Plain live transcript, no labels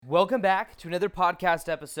Welcome back to another podcast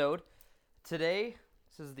episode. Today,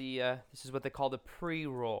 this is what they call the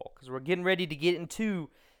pre-roll, because we're getting ready to get into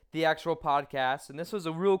the actual podcast. And this was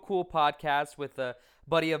a real cool podcast with a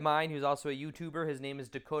buddy of mine who's also a YouTuber. His name is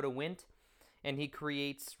Dakota Wint, and he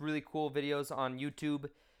creates really cool videos on YouTube.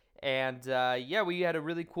 And we had a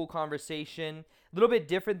really cool conversation. A little bit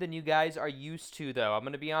different than you guys are used to, though. I'm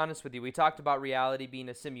going to be honest with you. We talked about reality being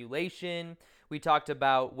a simulation. We talked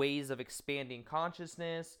about ways of expanding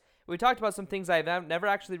consciousness. We talked about some things I've never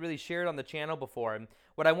actually really shared on the channel before. And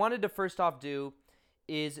what I wanted to first off do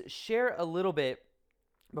is share a little bit,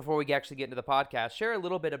 before we actually get into the podcast, share a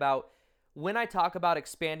little bit about when I talk about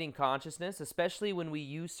expanding consciousness, especially when we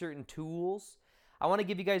use certain tools. I want to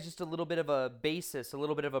give you guys just a little bit of a basis, a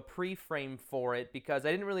little bit of a pre-frame for it, because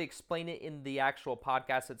I didn't really explain it in the actual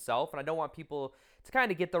podcast itself, and I don't want people to kind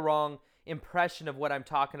of get the wrong impression of what I'm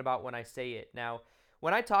talking about when I say it. Now,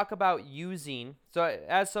 when I talk about using, so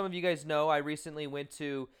as some of you guys know, I recently went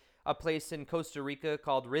to a place in Costa Rica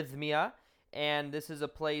called Rhythmia, and this is a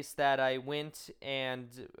place that I went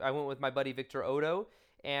with my buddy Victor Odo,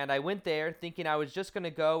 and I went there thinking I was just going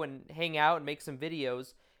to go and hang out and make some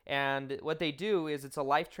videos. And what they do is it's a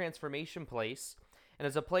life transformation place, and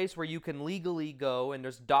it's a place where you can legally go, and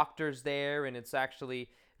there's doctors there, and it's actually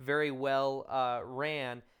very well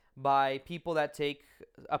ran by people that take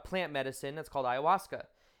a plant medicine that's called ayahuasca.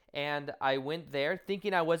 And I went there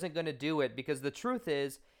thinking I wasn't going to do it, because the truth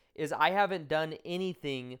is I haven't done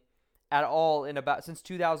anything at all since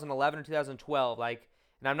 2011 or 2012. And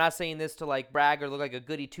I'm not saying this to brag or look like a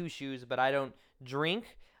goody two shoes, but I don't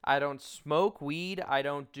drink. I don't smoke weed. I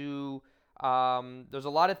don't do, there's a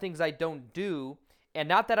lot of things I don't do. And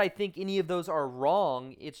not that I think any of those are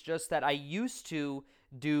wrong. It's just that I used to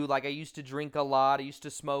do, I used to drink a lot. I used to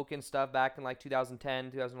smoke and stuff back in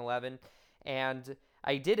 2010, 2011. And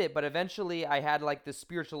I did it, but eventually I had this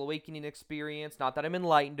spiritual awakening experience. Not that I'm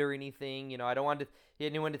enlightened or anything. I don't want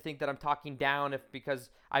anyone to think that I'm talking down because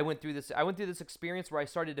I went through this experience where I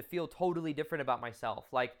started to feel totally different about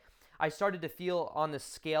myself. I started to feel on the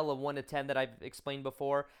scale of 1 to 10 that I've explained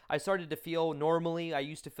before. I started to feel normally. I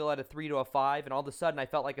used to feel at a 3 to a 5, and all of a sudden I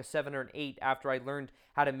felt like a 7 or an 8 after I learned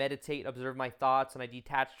how to meditate, observe my thoughts, and I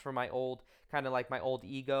detached from my old, my old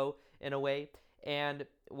ego in a way. And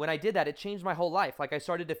when I did that, it changed my whole life. I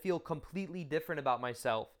started to feel completely different about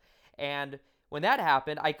myself. And when that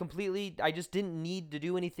happened, I just didn't need to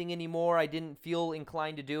do anything anymore. I didn't feel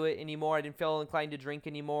inclined to do it anymore. I didn't feel inclined to drink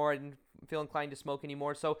anymore. I didn't feel inclined to smoke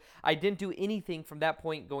anymore. So I didn't do anything from that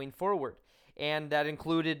point going forward. And that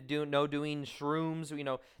included doing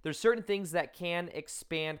shrooms. There's certain things that can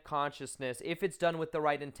expand consciousness if it's done with the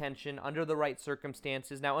right intention, under the right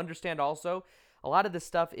circumstances. Now, understand also, a lot of this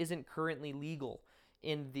stuff isn't currently legal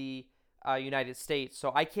in the United States.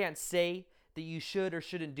 So I can't say that you should or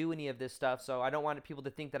shouldn't do any of this stuff. So I don't want people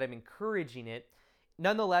to think that I'm encouraging it.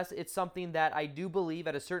 Nonetheless, it's something that I do believe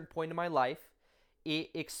at a certain point in my life,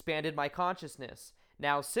 it expanded my consciousness.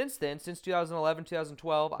 Now, since then, since 2011,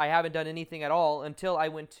 2012, I haven't done anything at all until I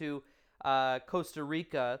went to Costa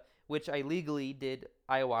Rica, which I legally did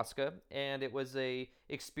ayahuasca, and it was a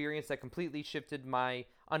experience that completely shifted my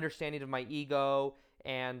understanding of my ego,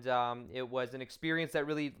 and it was an experience that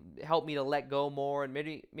really helped me to let go more and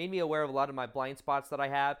made me aware of a lot of my blind spots that I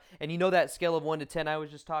have. And that scale of 1 to 10 I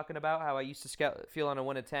was just talking about, how I used to feel on a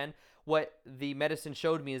 1 to 10, what the medicine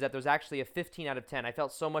showed me is that there's actually a 15 out of 10. I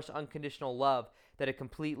felt so much unconditional love that it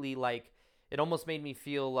completely, it almost made me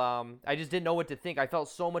feel, I just didn't know what to think. I felt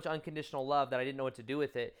so much unconditional love that I didn't know what to do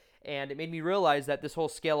with it. And it made me realize that this whole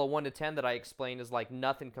scale of 1 to 10 that I explained is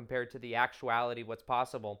nothing compared to the actuality of what's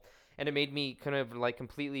possible. And it made me kind of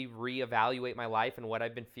completely reevaluate my life and what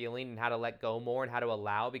I've been feeling and how to let go more and how to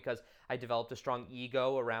allow, because I developed a strong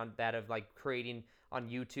ego around that of creating on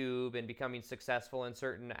YouTube and becoming successful in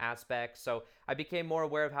certain aspects. So I became more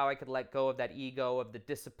aware of how I could let go of that ego, of the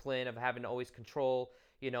discipline of having to always control,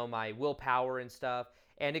 my willpower and stuff.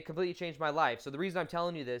 And it completely changed my life. So the reason I'm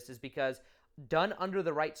telling you this is because done under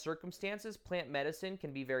the right circumstances, plant medicine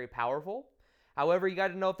can be very powerful. However, you got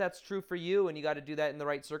to know if that's true for you, and you got to do that in the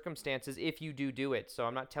right circumstances if you do it. So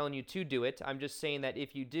I'm not telling you to do it. I'm just saying that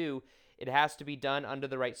if you do, it has to be done under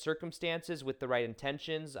the right circumstances with the right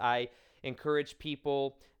intentions. I encourage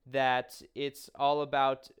people that it's all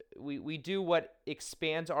about, we do what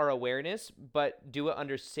expands our awareness, but do it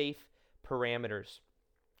under safe parameters.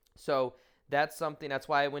 So that's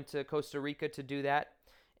why I went to Costa Rica to do that.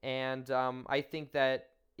 And I think that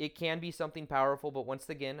it can be something powerful, but once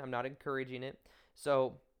again, I'm not encouraging it.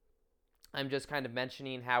 So I'm just kind of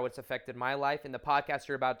mentioning how it's affected my life. In the podcast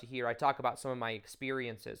you're about to hear, I talk about some of my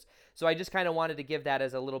experiences. So I just kind of wanted to give that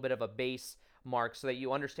as a little bit of a base mark so that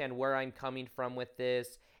you understand where I'm coming from with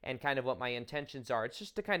this and kind of what my intentions are. It's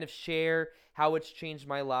just to kind of share how it's changed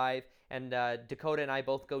my life. And Dakota and I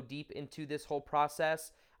both go deep into this whole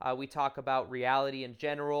process. We talk about reality in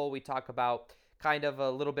general. We talk about kind of a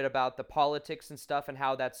little bit about the politics and stuff and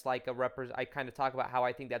how that's like I kind of talk about how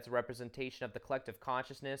I think that's a representation of the collective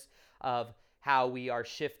consciousness of how we are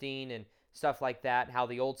shifting and stuff like that, how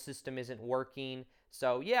the old system isn't working.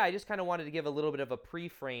 So yeah, I just kind of wanted to give a little bit of a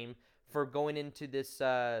pre-frame for going into this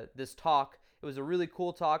this talk. It was a really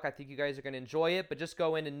cool talk. I think you guys are going to enjoy it, but just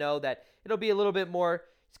go in and know that it'll be a little bit more,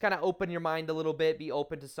 just kind of open your mind a little bit, be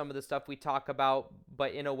open to some of the stuff we talk about,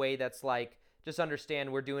 but in a way that's like, just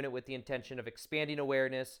understand we're doing it with the intention of expanding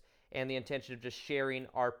awareness and the intention of just sharing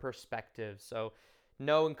our perspective. So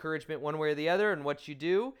no encouragement one way or the other in what you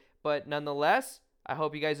do, but nonetheless, I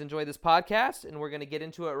hope you guys enjoy this podcast, and we're going to get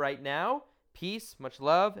into it right now. Peace, much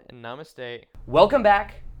love, and namaste. Welcome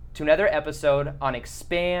back to another episode on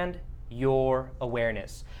Expand Your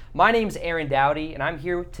Awareness. My name's Aaron Dowdy, and I'm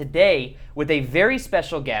here today with a very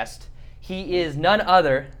special guest. He is none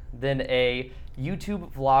other than a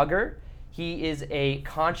YouTube vlogger. He is a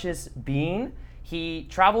conscious being. He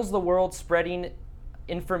travels the world spreading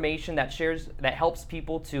information that helps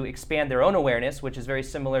people to expand their own awareness, which is very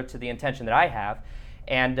similar to the intention that I have.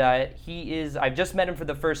 And I've just met him for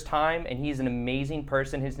the first time, and he's an amazing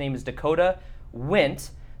person. His name is Dakota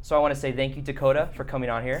Wint. So I want to say thank you, Dakota, for coming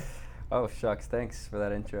on here. Oh, shucks. Thanks for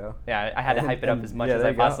that intro. Yeah, I had to hype it up as much as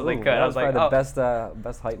I possibly could. I was like, the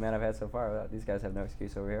best hype man I've had so far. These guys have no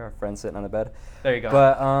excuse over here. Our friend's sitting on the bed. There you go.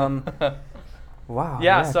 But, wow.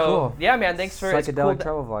 Yeah, so, cool. Yeah, man, thanks for... Psychedelic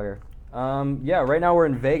travel vlogger. Yeah, right now we're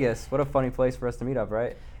in Vegas. What a funny place for us to meet up,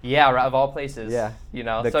 right? Yeah, of all places. Yeah. You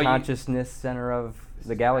know, the consciousness center of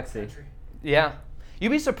the galaxy. Yeah. You'd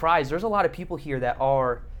be surprised. There's a lot of people here that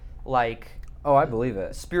are, like... Oh, I believe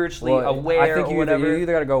it. Spiritually aware, I think or whatever. You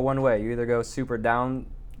either got to go one way. You either go super down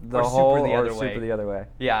the hole or super the other way.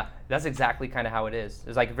 Yeah, that's exactly kind of how it is.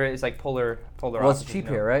 It's like polar Well, it's cheap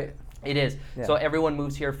here, right? It is. Yeah. So everyone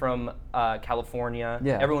moves here from California.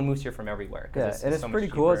 Yeah. Everyone moves here from everywhere. Yeah, and it's so pretty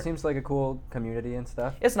cool. It seems like a cool community and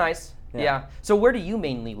stuff. It's nice. Yeah. So where do you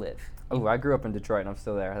mainly live? Oh, I grew up in Detroit, and I'm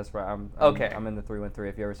still there. That's where I'm in the 313.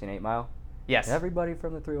 Have you ever seen 8 Mile? Yes. Everybody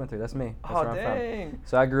from the 313. That's me. That's where dang. I'm from.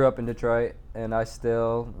 So I grew up in Detroit, and I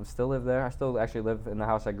still live there. I still actually live in the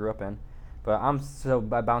house I grew up in. But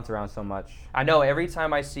I bounce around so much. I know. Every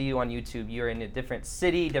time I see you on YouTube, you're in a different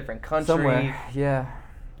city, different country. Somewhere, yeah.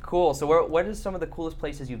 Cool. So what are some of the coolest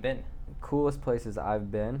places you've been? Coolest places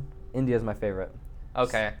I've been? India's my favorite.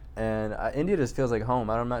 Okay. And India just feels like home.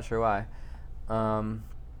 I'm not sure why.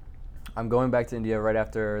 I'm going back to India right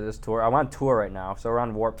after this tour. I'm on tour right now, so we're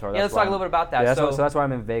on Warp Tour. Let's talk a little bit about that. Yeah, so that's why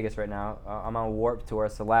I'm in Vegas right now. I'm on Warp Tour.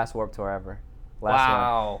 It's the last Warp Tour ever.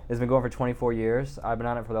 Wow. One. It's been going for 24 years. I've been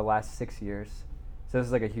on it for the last 6 years. So this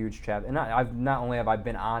is like a huge chapter. And not only have I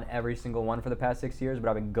been on every single one for the past 6 years, but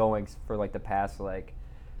I've been going for like the past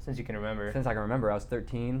since you can remember. Since I can remember. I was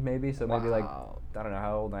 13 maybe, so maybe I don't know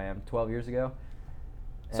how old I am, 12 years ago.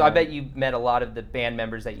 So I bet you met a lot of the band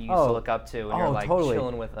members that you used to look up to, and you're like totally.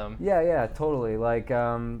 chilling with them. Yeah, totally. Like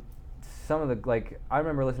some of the I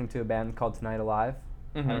remember listening to a band called Tonight Alive.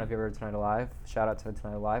 Mm-hmm. I don't know if you ever heard Tonight Alive. Shout out to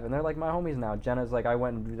Tonight Alive, and they're like my homies now. Jenna's I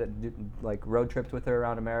went and road tripped with her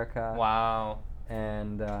around America. Wow.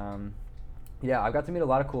 And I got to meet a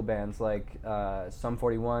lot of cool bands like Sum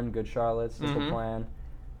 41, Good Charlotte, Simple Plan.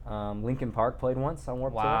 Linkin Park played once on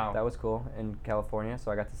Warped Tour. That was cool in California,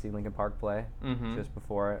 so I got to see Linkin Park play just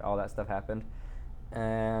before all that stuff happened.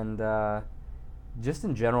 And just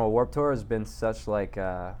in general, Warped Tour has been such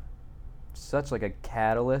a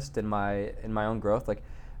catalyst in my own growth. Like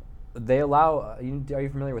they allow. Are you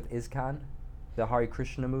familiar with ISKCON, the Hare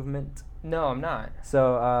Krishna movement? No, I'm not.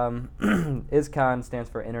 So ISKCON stands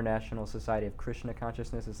for International Society of Krishna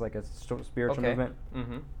Consciousness. It's like a spiritual movement.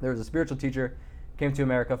 Mm-hmm. There was a spiritual teacher. Came to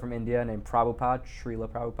America from India named Prabhupada, Srila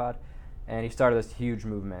Prabhupada, and he started this huge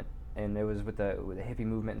movement. And it was with the hippie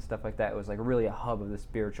movement and stuff like that. It was like really a hub of the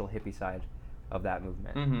spiritual hippie side of that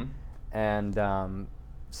movement. Mm-hmm. And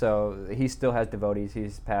so he still has devotees.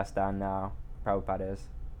 He's passed on now, Prabhupada is,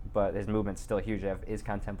 but his movement's still huge. They have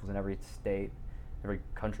ISKCON temples in every state, every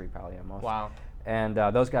country probably almost. Wow. And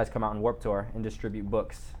those guys come out on Warped Tour and distribute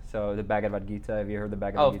books. So the Bhagavad Gita, have you heard the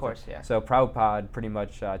Bhagavad Gita? Oh, of course, yeah. So Prabhupada pretty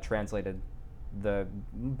much translated the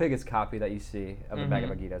biggest copy that you see of the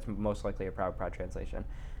Bhagavad Gita. It's most likely a Prabhupada translation.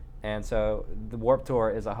 And so the Warped Tour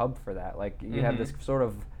is a hub for that. Like you have this sort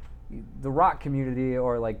of the rock community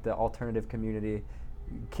or like the alternative community.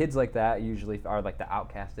 Kids like that usually are like the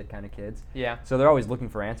outcasted kind of kids. Yeah. So they're always looking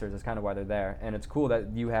for answers. That's kind of why they're there. And it's cool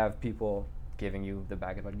that you have people giving you the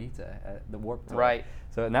bag of Gita at the Warped Tour. Right.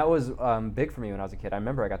 So, and that was big for me when I was a kid. I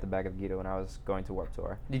remember I got the bag of Gita when I was going to Warped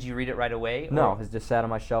Tour. Did you read it right away? No, it just sat on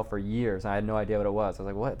my shelf for years. I had no idea what it was. I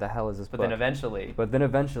was like, what the hell is this book? But then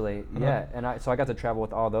eventually, yeah. And so I got to travel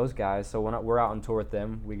with all those guys. So when we're out on tour with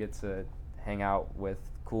them, we get to hang out with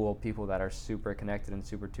cool people that are super connected and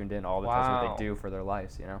super tuned in all the time, what they do for their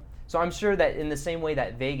lives, you know? So I'm sure that in the same way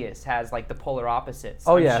that Vegas has like the polar opposites.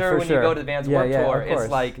 Oh, I'm yeah, sure for when sure. you go to the Vans Warped Tour, it's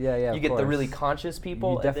like you you get the course. really conscious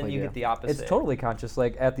people, and then you get the opposite. It's totally conscious.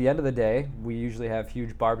 Like at the end of the day, we usually have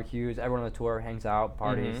huge barbecues. Everyone on the tour hangs out,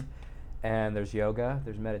 parties, and there's yoga,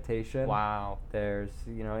 there's meditation. Wow. There's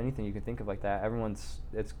anything you can think of like that.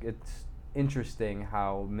 It's interesting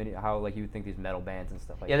how like you would think these metal bands and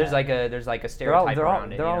stuff like that. Yeah, there's like a stereotype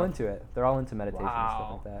around it. They're all into it. They're all into meditation and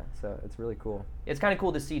Wow. stuff like that. So it's really cool. It's kind of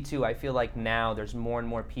cool to see too. I feel like now there's more and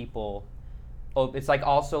more people. Oh, it's like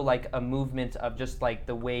also like a movement of just like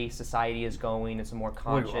the way society is going. It's more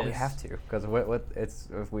conscious. We have to, because what it's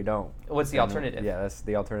if we don't. What's the alternative? Yeah, that's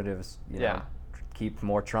the alternative is keep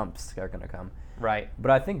more Trumps are gonna come. Right.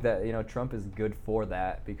 But I think that Trump is good for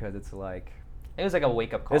that, because it's like. It was like a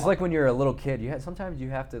wake-up call. It's like when you're a little kid. Sometimes you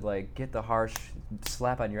have to like get the harsh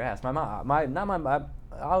slap on your ass.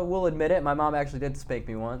 I will admit it. My mom actually did spank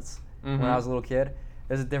me once when I was a little kid.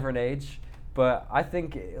 It's a different age, but I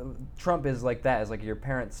think Trump is like that. It's like your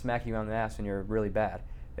parents smack you on the ass when you're really bad.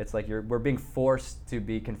 It's like we're being forced to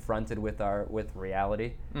be confronted with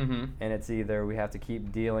reality, and it's either we have to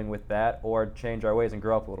keep dealing with that or change our ways and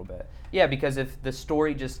grow up a little bit. Yeah, because if the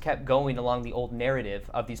story just kept going along the old narrative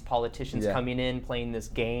of these politicians coming in, playing this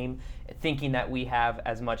game, thinking that we have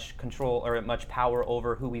as much control or much power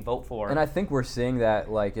over who we vote for. And I think we're seeing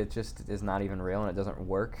that like it just is not even real and it doesn't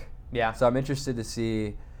work. Yeah. So I'm interested to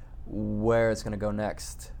see where it's going to go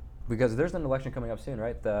next. Because there's an election coming up soon,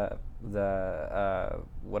 right? The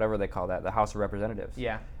whatever they call that, the House of Representatives.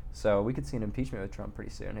 Yeah. So we could see an impeachment with Trump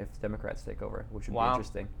pretty soon if Democrats take over, which would be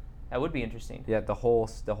interesting. That would be interesting. Yeah, the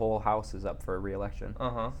whole House is up for re-election.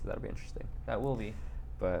 So that'll be interesting. That will be.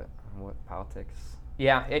 But what politics?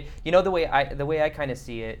 Yeah, the way I kind of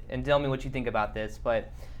see it, and tell me what you think about this,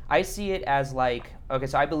 but I see it as like, okay,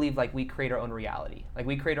 so I believe like we create our own reality. Like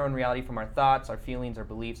we create our own reality from our thoughts, our feelings, our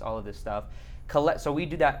beliefs, all of this stuff. So we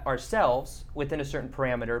do that ourselves within a certain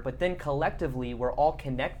parameter, but then collectively we're all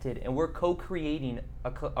connected and we're co-creating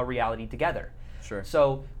a reality together. Sure.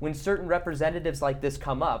 So when certain representatives like this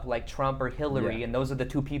come up, like Trump or Hillary, and those are the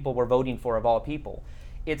two people we're voting for of all people,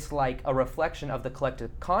 it's like a reflection of the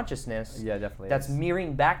collective consciousness that's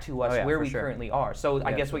mirroring back to us where we currently are. So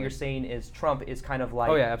I guess what you're saying is Trump is kind of like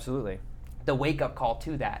absolutely. the wake-up call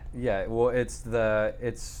to that. Yeah, well,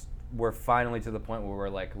 we're finally to the point where we're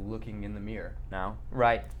like looking in the mirror now.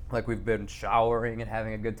 Right. Like we've been showering and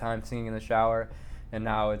having a good time singing in the shower, and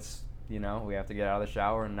now it's we have to get out of the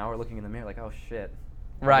shower, and now we're looking in the mirror like, oh shit.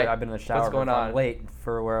 Right. I've been in the shower. What's going on? I'm late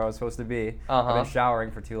for where I was supposed to be. I've been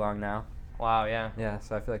showering for too long now. Wow. Yeah. Yeah.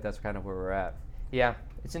 So I feel like that's kind of where we're at. Yeah.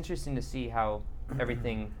 It's interesting to see how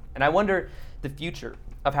everything, and I wonder the future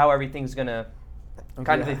of how everything's gonna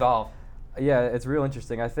kind of evolve. Yeah, it's real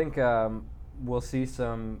interesting. I think we'll see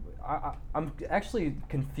some. I'm actually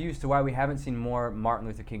confused to why we haven't seen more Martin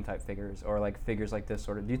Luther King type figures or like figures like this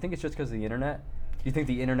sort of. Do you think it's just because of the internet? Do you think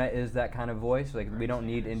the internet is that kind of voice? Like we don't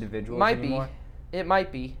need individuals anymore? It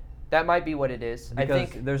might be. That might be what it is. Because I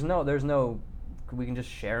think there's no. We can just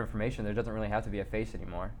share information. There doesn't really have to be a face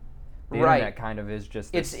anymore. The right. internet kind of is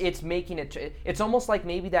just. It's making it. It's almost like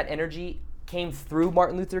maybe that energy came through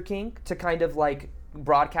Martin Luther King to kind of like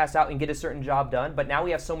broadcast out and get a certain job done, but now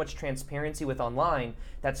we have so much transparency with online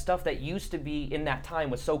that stuff that used to be in that time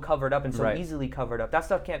was so covered up and so easily covered up. That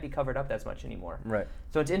stuff can't be covered up as much anymore. Right.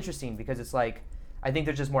 So it's interesting because it's like I think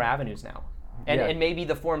there's just more avenues now, and maybe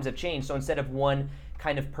the forms have changed. So instead of one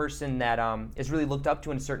kind of person that is really looked up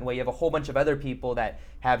to in a certain way, you have a whole bunch of other people that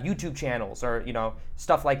have YouTube channels or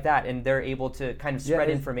stuff like that, and they're able to kind of spread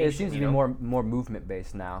information. It seems to be more movement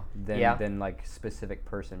based now than like specific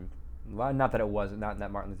person. Well, not that it wasn't, not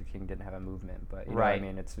that Martin Luther King didn't have a movement, but you know what I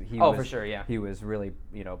mean. For sure, yeah. He was really,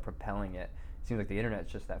 propelling it. It seems like the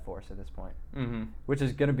internet's just that force at this point, which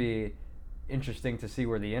is going to be interesting to see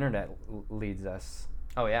where the internet leads us.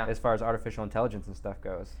 Oh yeah. As far as artificial intelligence and stuff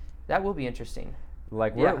goes, that will be interesting.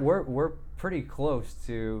 Like we're pretty close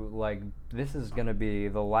to like this is going to be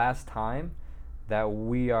the last time that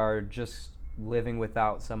we are just living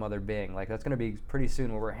without some other being. Like that's going to be pretty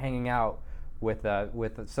soon where we're hanging out with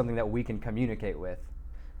something that we can communicate with.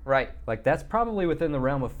 Right. Like that's probably within the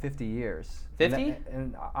realm of 50 years. 50?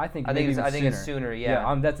 And I think it's sooner.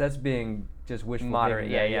 Yeah. Yeah, that's being just wishful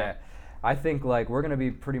moderate. thinking. Yeah. I think like we're gonna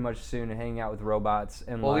be pretty much soon hanging out with robots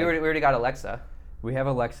and Well, like, we already got Alexa. we have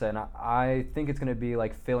Alexa, and I think it's gonna be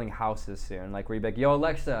like filling houses soon. Like where you be like, yo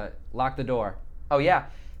Alexa, lock the door. Oh yeah,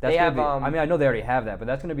 That's they gonna have. be, I mean, I know they already have that, but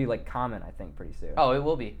that's gonna be like common, I think, pretty soon. Oh, it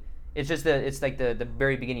will be. It's just it's like the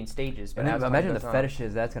very beginning stages. But And then as imagine the time goes on.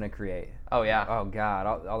 fetishes that's gonna create. Oh yeah. Oh God,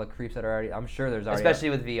 all the creeps that are already. I'm sure there's already. Especially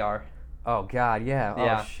with VR. Oh God, yeah.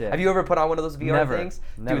 Yeah. Oh shit. Have you ever put on one of those VR Never. things?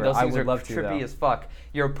 Never. Dude, those I things would are love to, trippy though. as fuck.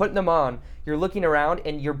 You're putting them on, you're looking around,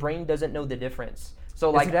 and your brain doesn't know the difference. So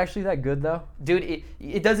like, is it actually that good though? dude,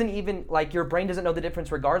 it doesn't even, like, your brain doesn't know the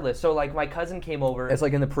difference regardless. So like my cousin came over. It's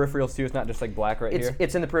like in the peripherals too. It's not just like black right here.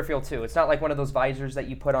 It's in the peripheral too. It's not like one of those visors that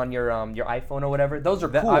you put on your iPhone or whatever. Those are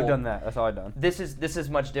cool. I've done that. That's all I've done. This is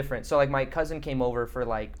much different. So like my cousin came over for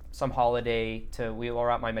like some holiday we were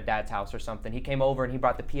at my dad's house or something. He came over and he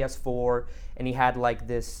brought the PS4 and he had like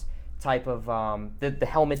this type of the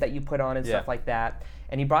helmet that you put on and stuff like that.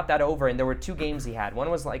 And he brought that over, and there were 2 games he had.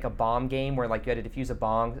 One was like a bomb game where like you had to defuse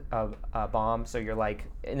a bomb. So you're like,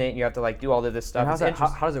 and then you have to like do all of this stuff.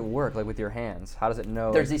 How does it work? Like with your hands? How does it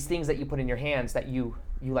know? There's these things that you put in your hands that you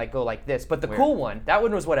like go like this. But the Weird. cool one, that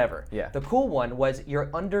one was whatever. Yeah. The cool one was you're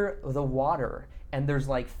under the water and there's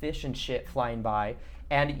like fish and shit flying by,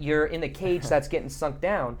 and you're in the cage that's getting sunk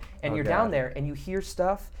down, and you're down there and you hear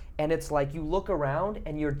stuff, and it's like you look around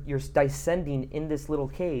and you're descending in this little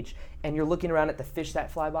cage, and you're looking around at the fish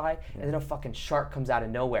that fly by, and then a fucking shark comes out of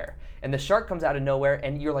nowhere. And the shark comes out of nowhere,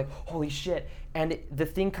 and you're like, holy shit. And the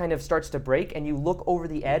thing kind of starts to break, and you look over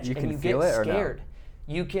the edge, and you get scared.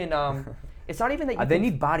 You can, it's not even that you They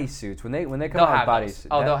need bodysuits. When they come They'll out have with bodysuits. those.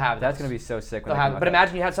 Oh, they'll have That's those. going to be so sick. They'll have, but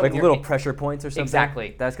imagine you had something like little pressure points or something.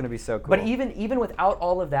 Exactly. That's going to be so cool. But even without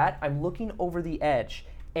all of that, I'm looking over the edge,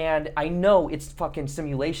 and I know it's fucking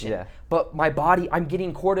simulation. Yeah. But my body, I'm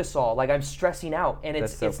getting cortisol, like I'm stressing out, and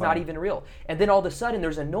it's so not funny. even real. And then all of a sudden,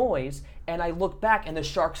 there's a noise, and I look back, and the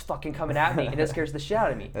shark's fucking coming at me, and it scares the shit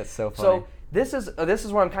out of me. That's so funny. So this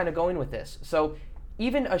is where I'm kind of going with this. So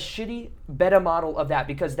even a shitty beta model of that,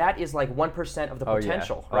 because that is like 1% of the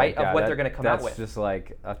potential, right, God, of what they're going to come out with. That's just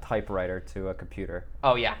like a typewriter to a computer.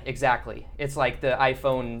 Oh yeah, exactly. It's like the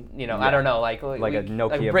iPhone, I don't know, like a Nokia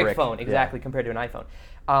like a brick phone, exactly, compared to an iPhone.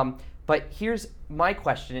 But here's my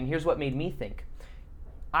question, and here's what made me think.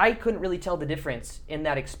 I couldn't really tell the difference in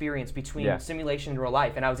that experience between simulation and real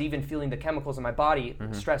life, and I was even feeling the chemicals in my body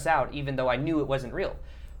stress out, even though I knew it wasn't real.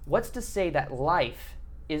 What's to say that life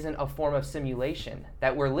isn't a form of simulation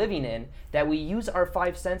that we're living in, that we use our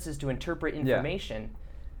 5 senses to interpret information,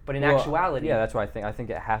 but in actuality... Yeah, that's why I think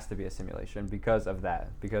it has to be a simulation because of that.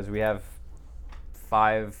 Because we have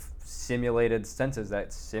 5 simulated senses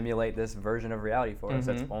that simulate this version of reality for us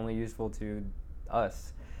that's only useful to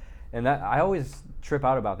us. And that I always trip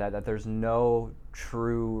out about that there's no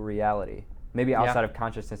true reality. Maybe outside of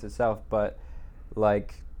consciousness itself, but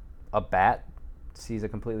like a bat sees a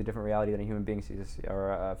completely different reality than a human being sees,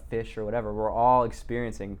 or a fish or whatever. We're all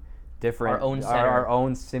experiencing different our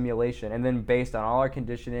own simulation, and then based on all our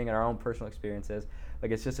conditioning and our own personal experiences,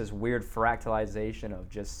 like it's just this weird fractalization of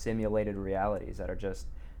just simulated realities that are just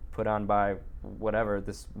put on by whatever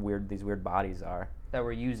these weird bodies are that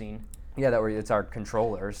we're using. Yeah, it's our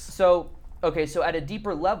controllers. So at a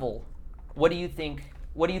deeper level, what do you think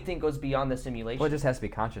goes beyond the simulation? Well, it just has to be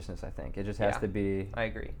consciousness, I think. It just has to be... I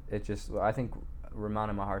agree. I think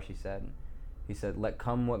Ramana Maharshi said, let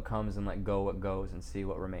come what comes and let go what goes and see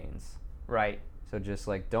what remains. Right. So just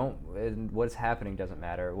like what's happening doesn't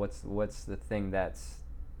matter. What's the thing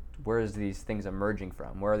where is these things emerging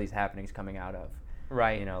from? Where are these happenings coming out of?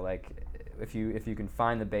 Right. Like if you can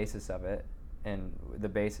find the basis of it, and the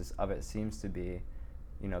basis of it seems to be,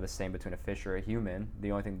 the same between a fish or a human.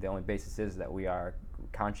 The only basis is that we are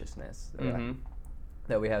consciousness.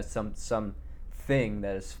 That we have some thing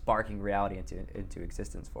that is sparking reality into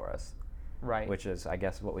existence for us. Right. Which is, I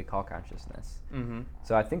guess, what we call consciousness. Mm-hmm.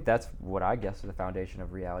 So I think that's what I guess the foundation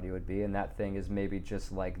of reality would be, and that thing is maybe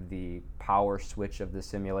just like the power switch of the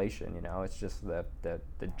simulation. It's just the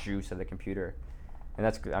juice of the computer, and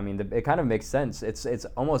it kind of makes sense. It's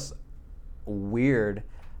almost weird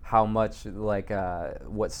how much like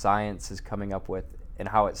what science is coming up with and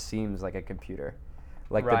how it seems like a computer,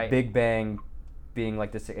 like the Big Bang being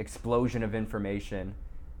like this explosion of information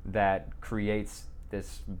that creates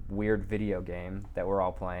this weird video game that we're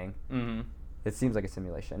all playing. Mm-hmm. It seems like a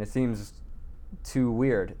simulation. It seems too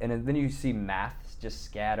weird. And then you see math just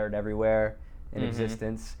scattered everywhere in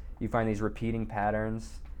existence. You find these repeating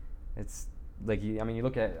patterns. It's like you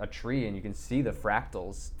look at a tree and you can see the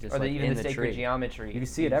fractals just even in the the sacred tree. geometry. You can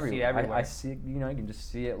see it everywhere. I see, you can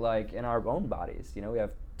just see it like in our own bodies. We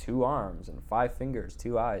have 2 arms and 5 fingers,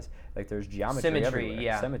 2 eyes. Like there's geometry everywhere.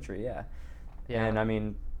 Yeah. Symmetry, yeah. And I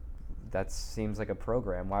mean, that seems like a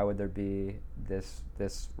program. Why would there be this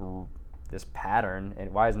pattern?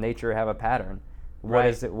 And why does nature have a pattern? What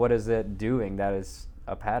is it doing that is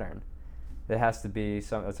a pattern? It has to be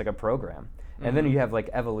it's like a program. And then you have like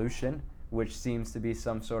evolution, which seems to be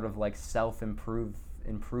some sort of like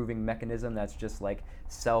improving mechanism that's just like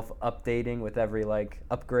self-updating with every like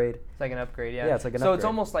upgrade. It's like an upgrade, yeah. Yeah, it's like an upgrade. So it's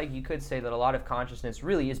almost like you could say that a lot of consciousness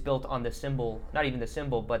really is built on the symbol, not even the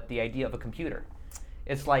symbol, but the idea of a computer.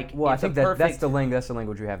 It's like, well, I think that's the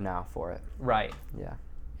language we have now for it. Right. Yeah.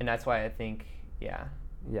 And that's why I think, yeah,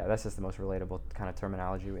 that's just the most relatable kind of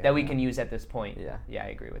terminology we can use at this point. Yeah, I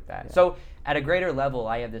agree with that. Yeah. So at a greater level,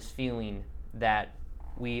 I have this feeling that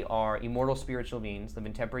we are immortal spiritual beings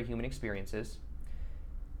living temporary human experiences,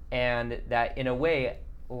 and that in a way,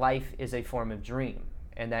 life is a form of dream,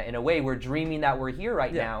 and that in a way, we're dreaming that we're here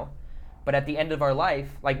right now, but at the end of our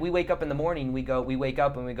life, like we wake up in the morning, we wake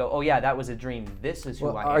up and we go, oh yeah, that was a dream. This is who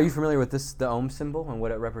I am. Are you familiar with the Ohm symbol and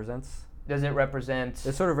what it represents? Does it represent?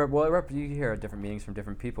 It's sort of you hear different meanings from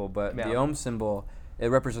different people, but the Ohm symbol, it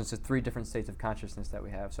represents the 3 different states of consciousness that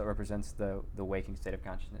we have. So it represents the waking state of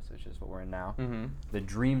consciousness, which is what we're in now, the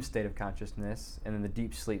dream state of consciousness, and then the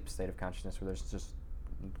deep sleep state of consciousness, where there's just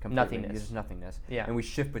nothingness. Yeah. And we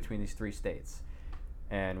shift between these 3 states,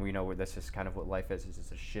 and we know that's just kind of what life is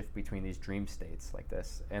just a shift between these dream states like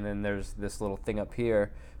this. And then there's this little thing up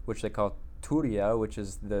here, which they call Turiya, which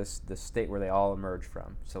is the state where they all emerge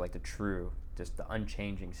from. So like just the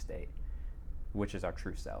unchanging state, which is our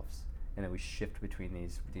true selves. And then we shift between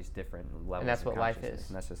these different levels. And that's what life is.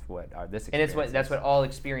 And that's just what this experience and that's what all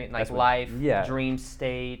experience, like life, dream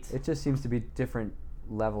state. It just seems to be different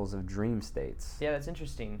levels of dream states. Yeah, that's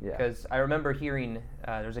interesting. Because I remember hearing,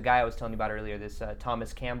 there's a guy I was telling you about earlier, this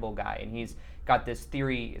Thomas Campbell guy, and he's got this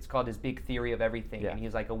theory, it's called his big theory of everything. And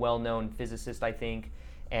he's like a well-known physicist, I think.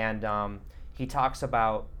 And he talks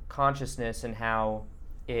about consciousness and how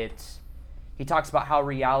he talks about how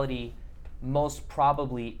reality most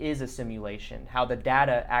probably is a simulation, how the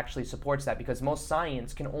data actually supports that, because most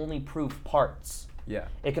science can only prove parts. Yeah.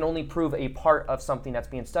 It can only prove a part of something that's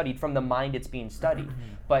being studied from the mind it's being studied.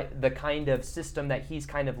 But the kind of system that he's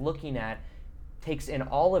kind of looking at takes in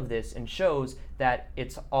all of this and shows that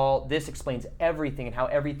this explains everything and how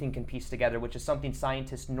everything can piece together, which is something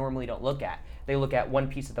scientists normally don't look at. They look at one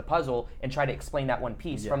piece of the puzzle and try to explain that one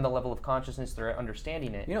piece from the level of consciousness they're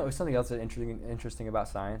understanding it. You know, something else that's interesting about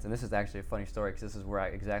science, and this is actually a funny story because this is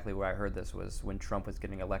exactly where I heard this, was when Trump was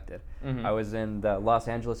getting elected. I was in the Los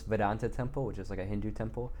Angeles Vedanta temple, which is like a Hindu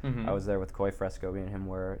temple. I was there with Koi Fresco. Me and him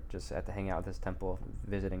were just at the hang out at this temple,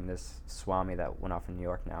 visiting this Swami that went off in New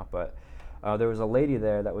York now. But there was a lady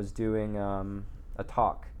there that was doing a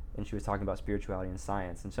talk, and she was talking about spirituality and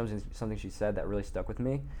science. And something she said that really stuck with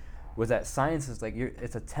me was that science is like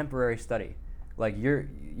it's a temporary study. Like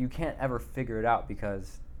you can't ever figure it out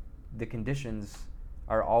because the conditions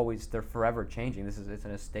they're forever changing. It's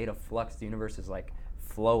in a state of flux. The universe is like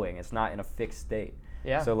flowing. It's not in a fixed state.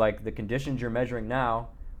 Yeah. So like the conditions you're measuring now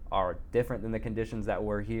are different than the conditions that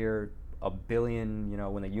were here a billion,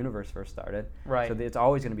 when the universe first started. Right. So it's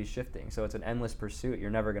always going to be shifting. So it's an endless pursuit. You're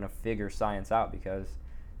never going to figure science out because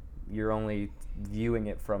you're only viewing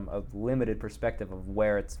it from a limited perspective of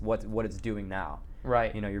what it's doing now.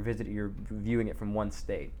 Right. You're viewing it from one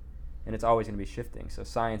state, and it's always going to be shifting. So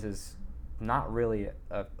science is not really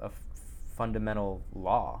a fundamental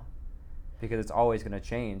law because it's always going to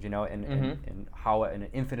change. And how in an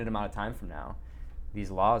infinite amount of time from now,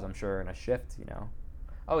 these laws I'm sure are going to shift.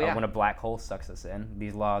 Oh, yeah. When a black hole sucks us in,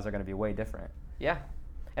 these laws are going to be way different. Yeah.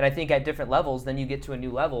 And I think at different levels, then you get to a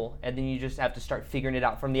new level, and then you just have to start figuring it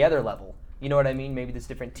out from the other level. You know what I mean? Maybe there's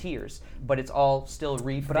different tiers, but it's all still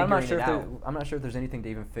refiguring But I'm not sure if there's anything to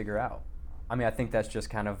even figure out. I mean, I think that's just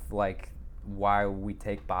kind of like why we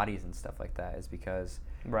take bodies and stuff like that, is because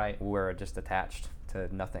we're just attached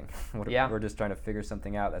to nothing. We're just trying to figure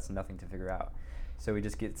something out that's nothing to figure out. So we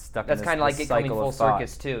just get stuck in this cycle of thought. That's kind of like it coming full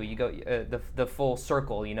circus, too. You go the full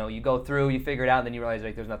circle, you go through, you figure it out, and then you realize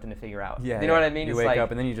there's nothing to figure out. Yeah, you know what I mean? You wake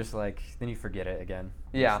up, and then you just then you forget it again.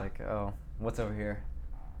 Yeah. It's like, oh, what's over here?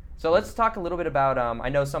 So let's talk a little bit about, I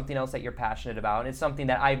know something else that you're passionate about, and it's something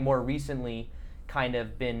that I've more recently kind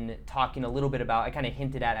of been talking a little bit about. I kind of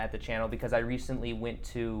hinted at the channel because I recently went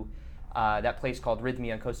to that place called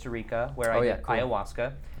Rhythmia in Costa Rica, where I did ayahuasca.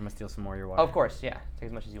 I'm going to steal some more of your water. Of course, yeah. Take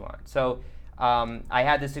as much as you want. So I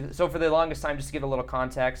had this. So for the longest time, just to give a little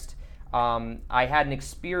context, I had an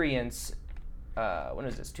experience. When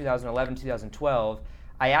was this? 2011, 2012.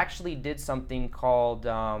 I actually did something called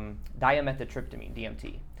dimethyltryptamine,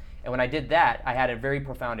 DMT. And when I did that, I had a very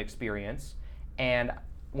profound experience. And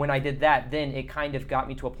when I did that, then it kind of got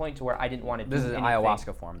me to a point to where I didn't want to do anything. This is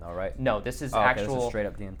ayahuasca form, though, right? No, this is actual. This is straight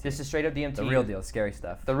up DMT. This is straight up DMT. The real deal, scary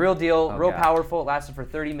stuff. The real deal, real God. powerful. It lasted for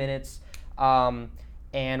 30 minutes.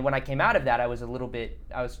 And when I came out of that, I was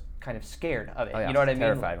kind of scared of it. Oh, yeah, You know what I mean?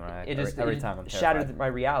 Terrified when every time I'm terrified. Shattered my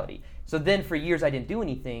reality. So then for years I didn't do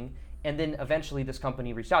anything. And then eventually this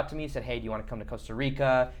company reached out to me and said, hey, do you want to come to Costa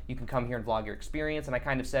Rica? You can come here and vlog your experience. And I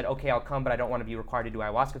kind of said, okay, I'll come, but I don't want to be required to do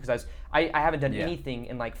ayahuasca because I haven't done anything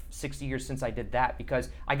in like 60 years since I did that because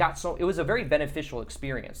it was a very beneficial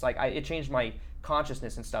experience. Like it changed my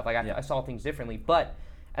consciousness and stuff. Like I saw things differently. But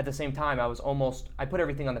at the same time, I put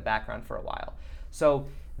everything on the background for a while. So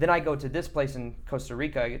then I go to this place in Costa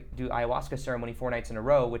Rica, do ayahuasca ceremony 4 nights in a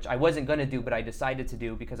row, which I wasn't going to do, but I decided to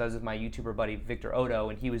do because I was with my YouTuber buddy, Victor Odo,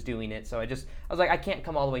 and he was doing it. So I was like, I can't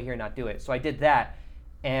come all the way here and not do it. So I did that,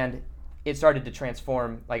 and it started to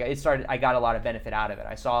transform. I got a lot of benefit out of it.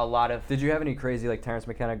 I saw a lot of... Did you have any crazy, like, Terrence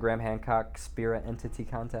McKenna, Graham Hancock, spirit entity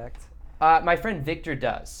contact? My friend Victor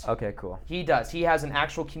does. Okay, cool. He does. He has an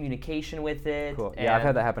actual communication with it. Cool. Yeah, I've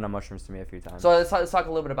had that happen on mushrooms to me a few times. So let's talk a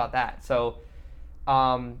little bit about that. So...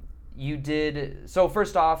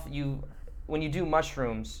 first off, when you do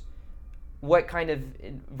mushrooms, what kind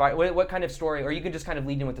of story, or you can just kind of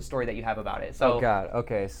lead in with the story that you have about it. So, oh God.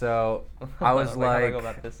 Okay. So I was how do I go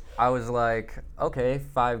about this? I was like, okay,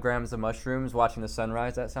 5 grams of mushrooms, watching the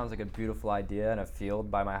sunrise. That sounds like a beautiful idea in a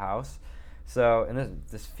field by my house. So, and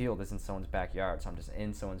this field is in someone's backyard, so I'm just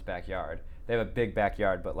in someone's backyard. They have a big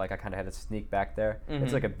backyard, but like I kind of had to sneak back there. Mm-hmm.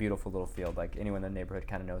 It's like a beautiful little field. Like anyone in the neighborhood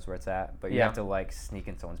kind of knows where it's at, but you have to like sneak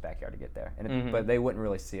in someone's backyard to get there. And but they wouldn't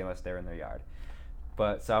really see unless they're in their yard.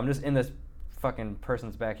 But so I'm just in this fucking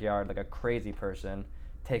person's backyard, like a crazy person,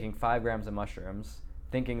 taking 5 grams of mushrooms,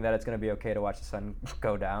 thinking that it's gonna be okay to watch the sun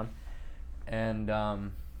go down. And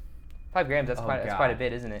 5 grams, that's quite a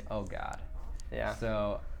bit, isn't it? Oh God. Yeah.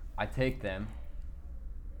 So I take them,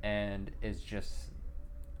 and it's just,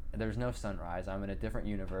 there's no sunrise. I'm in a different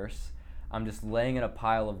universe. I'm just laying in a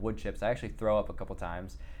pile of wood chips. I actually throw up a couple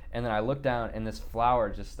times, and then I look down, and this flower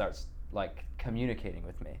just starts like communicating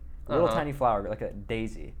with me. A little tiny flower, like a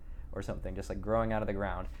daisy or something, just like growing out of the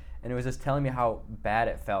ground. And it was just telling me how bad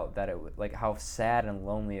it felt, that like how sad and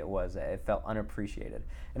lonely it was. That it felt unappreciated,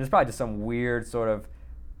 and it's probably just some weird sort of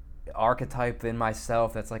archetype in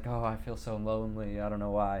myself that's like, oh, I feel so lonely, I don't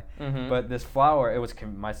know why. But this flower, it was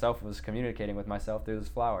myself was communicating with myself through this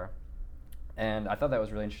flower, and I thought that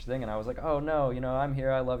was really interesting. And I was like, oh no, I'm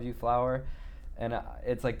here, I love you, flower. And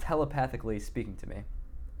it's like telepathically speaking to me,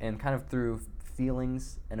 and kind of through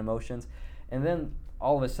feelings and emotions. And then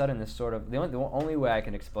all of a sudden, this sort of the only way I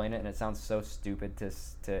can explain it, and it sounds so stupid to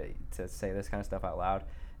say this kind of stuff out loud.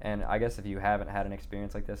 And I guess if you haven't had an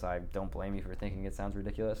experience like this, I don't blame you for thinking it sounds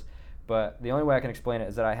ridiculous. But the only way I can explain it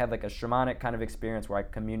is that I had like a shamanic kind of experience where I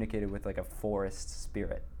communicated with like a forest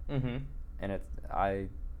spirit. And I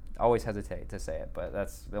always hesitate to say it, but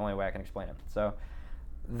that's the only way I can explain it. So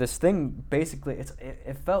this thing basically,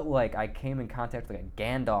 it felt like I came in contact with like a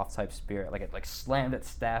Gandalf type spirit. Like it like slammed its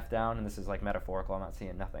staff down, and this is like metaphorical, I'm not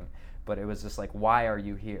seeing nothing. But it was just like, why are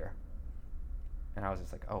you here? And I was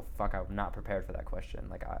just like, oh, fuck, I'm not prepared for that question.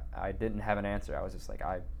 Like, I didn't have an answer. I was just like,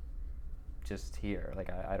 I'm just here.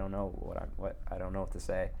 Like, I don't know I don't know what to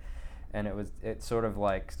say. And it sort of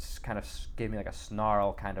like kind of gave me like a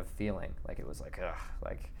snarl kind of feeling. Like, it was like, ugh,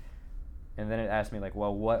 like, and then it asked me like,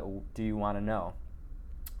 well, what do you want to know?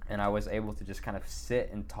 And I was able to just kind of sit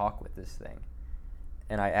and talk with this thing.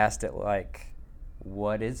 And I asked it like,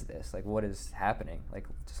 what is this? Like, what is happening? Like,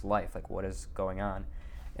 just life, like, what is going on?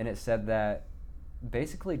 And it said that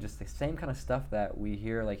basically just the same kind of stuff that we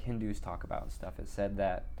hear like Hindus talk about and stuff. It said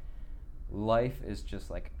that life is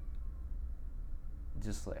just like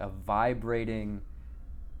a vibrating,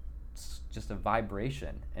 just a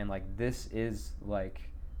vibration, and like this is like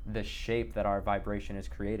the shape that our vibration is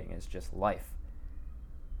creating is just life.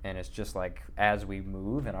 And it's just like as we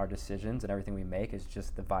move and our decisions and everything we make is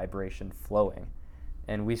just the vibration flowing,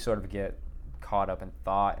 and we sort of get caught up in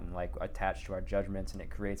thought and like attached to our judgments, and it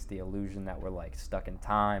creates the illusion that we're like stuck in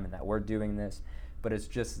time and that we're doing this, but it's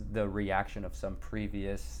just the reaction of some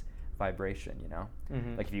previous vibration,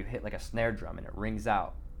 like if you hit like a snare drum and it rings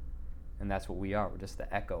out, and that's what we are. We're just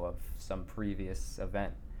the echo of some previous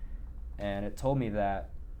event. And it told me that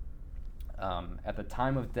at the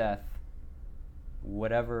time of death,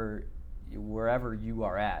 wherever you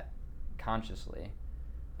are at consciously,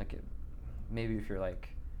 like maybe if you're like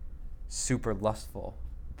super lustful,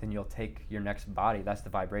 then you'll take your next body. That's the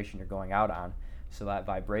vibration you're going out on. so that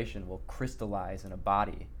vibration will crystallize in a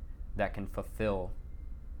body that can fulfill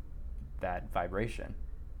that vibration.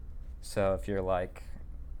 So if you're like,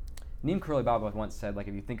 Neem Karoli Baba once said, like,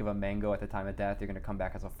 if you think of a mango at the time of death, you're going to come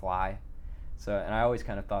back as a fly. So, and I always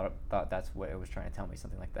kind of thought that's what it was trying to tell me,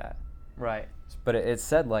 something like that. Right. But it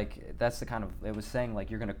said, like, that's the kind of, it was saying, like,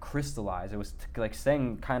 you're going to crystallize. It was like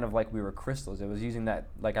saying kind of like we were crystals. It was using that,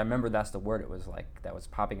 like, I remember that's the word it was like, that was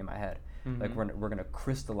popping in my head. Mm-hmm. Like, we're going to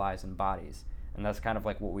crystallize in bodies. And that's kind of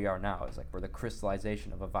like what we are now, is like we're the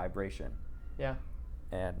crystallization of a vibration. Yeah.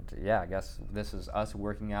 And yeah, I guess this is us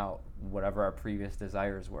working out whatever our previous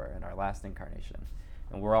desires were in our last incarnation.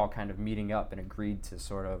 And we're all kind of meeting up and agreed to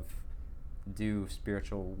sort of do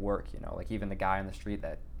spiritual work, you know, like even the guy on the street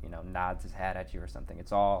that, you know, nods his hat at you or something.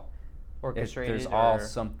 It's all orchestrated.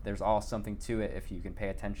 There's all something to it if you can pay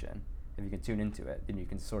attention. If you can tune into it, then you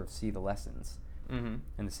can sort of see the lessons and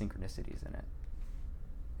the synchronicities in it.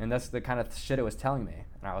 And that's the kind of shit it was telling me.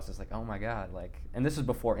 And I was just like, oh my God, like, and this is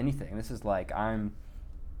before anything. This is like, I'm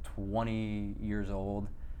 20 years old.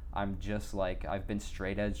 I'm just like, I've been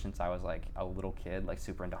straight edge since I was like a little kid, like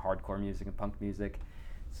super into hardcore music and punk music.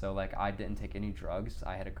 So like, I didn't take any drugs.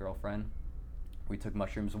 I had a girlfriend. We took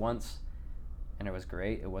mushrooms once and it was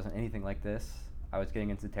great. It wasn't anything like this. I was getting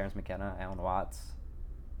into Terrence McKenna, Alan Watts.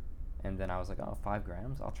 And then I was like, oh, 5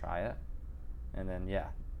 grams, I'll try it. And then, yeah,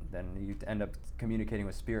 then you end up communicating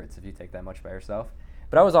with spirits if you take that much by yourself.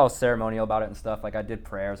 But I was all ceremonial about it and stuff. Like I did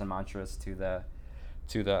prayers and mantras to the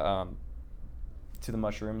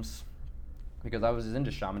mushrooms because I was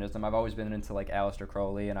into shamanism. I've always been into like Aleister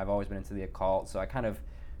Crowley and I've always been into the occult. So I kind of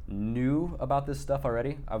knew about this stuff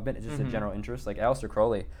already. I've been just a general interest. Like Aleister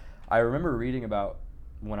Crowley, I remember reading about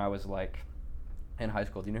when I was like in high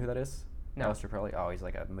school. Do you know who that is? No. Aleister Crowley? Oh, he's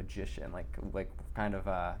like a magician, like kind of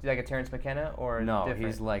Is he like a Terrence McKenna or no? Different?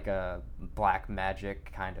 He's like a black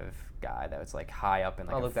magic kind of guy that was like high up in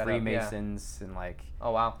like a Freemasons and like.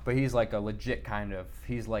 Oh wow! But he's like a legit kind of.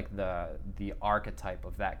 He's like the archetype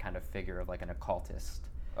of that kind of figure of like an occultist.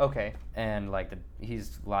 Okay. And like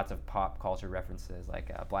he's lots of pop culture references. Like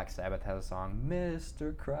Black Sabbath has a song,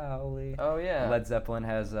 Mr. Crowley. Oh yeah. Led Zeppelin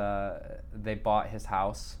has they bought his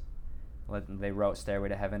house. They wrote Stairway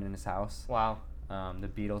to Heaven in his house. Wow. The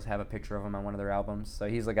Beatles have a picture of him on one of their albums. So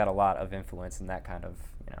he's like got a lot of influence in that kind of,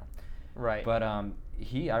 you know. Right. But I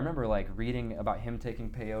remember like reading about him taking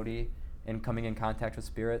peyote and coming in contact with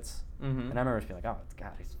spirits. Mm-hmm. And I remember just being like, oh,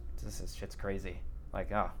 God, this shit's crazy.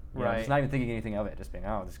 Like, oh. Right. Just not even thinking anything of it. Just being,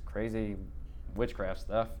 oh, this crazy witchcraft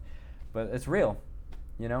stuff. But it's real,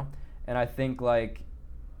 you know? And I think like,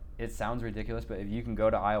 it sounds ridiculous, but if you can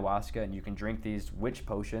go to ayahuasca and you can drink these witch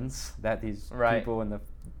potions that these people in the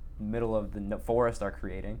middle of the forest are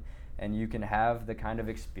creating, and you can have the kind of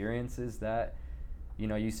experiences that, you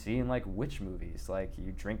know, you see in like witch movies, like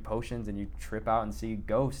you drink potions and you trip out and see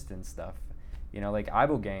ghosts and stuff. You know, like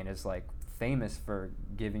Ibogaine is like famous for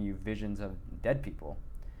giving you visions of dead people.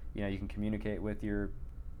 You know, you can communicate with your,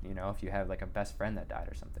 you know, if you have like a best friend that died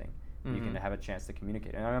or something, you can have a chance to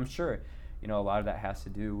communicate. And I'm sure, you know, a lot of that has to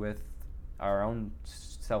do with our own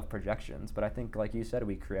self-projections. But I think, like you said,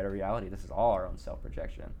 we create a reality. This is all our own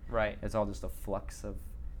self-projection. Right. It's all just a flux of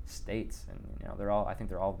states. And, you know, I think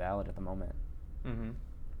they're all valid at the moment. Mm-hmm.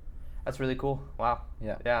 That's really cool. Wow.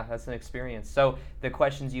 Yeah. Yeah, that's an experience. So the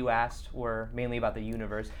questions you asked were mainly about the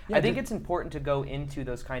universe. Yeah, I think it's important to go into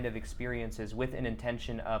those kind of experiences with an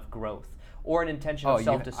intention of growth. Or an intention of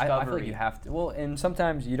self-discovery. I feel like you have to. Well, and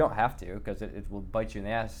sometimes you don't have to because it will bite you in the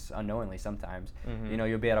ass unknowingly sometimes. Mm-hmm. You know,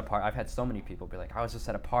 you'll be at a party. I've had so many people be like, I was just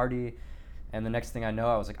at a party, and the next thing I know,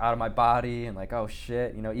 I was like out of my body, and like, oh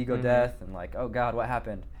shit, you know, ego death, and like, oh God, what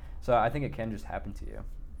happened? So I think it can just happen to you,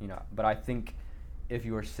 you know. But I think if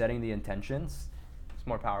you are setting the intentions, it's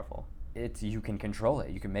more powerful. You can control it.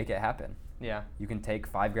 You can make it happen. Yeah. You can take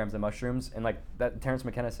 5 grams of mushrooms, and like that Terrence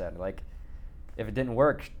McKenna said, like, if it didn't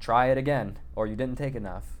work, try it again, or you didn't take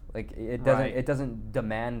enough. Like it doesn't. Right. It doesn't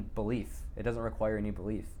demand belief. It doesn't require any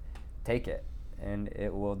belief. Take it, and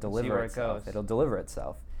it will deliver itself. It'll deliver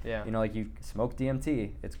itself. Yeah. You know, like you smoke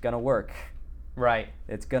DMT, it's gonna work. Right.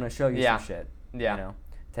 It's gonna show you some shit. Yeah. You know,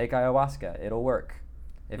 take ayahuasca. It'll work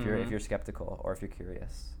if you're skeptical or if you're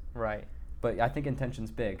curious. Right. But I think intention's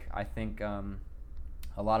big. I think a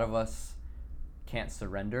lot of us can't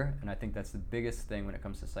surrender, and I think that's the biggest thing when it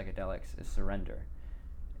comes to psychedelics is surrender.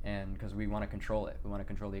 And because we want to control it, we want to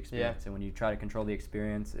control the experience. And when you try to control the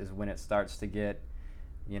experience is when it starts to get,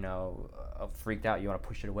 you know, freaked out. You want to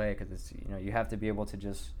push it away because it's, you know, you have to be able to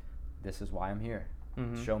just, this is why I'm here.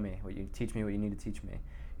 Show me what you teach me what you need to teach me.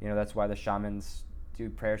 You know, that's why the shamans do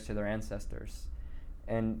prayers to their ancestors.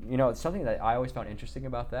 And you know, it's something that I always found interesting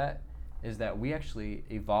about that is that we actually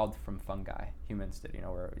evolved from fungi. Humans did,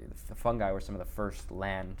 where the fungi were some of the first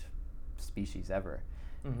land species ever,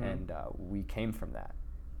 and we came from that.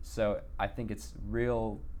 So I think it's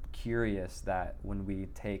real curious that when we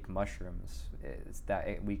take mushrooms,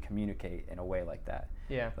 we communicate in a way like that.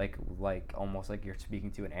 Yeah. Like almost like you're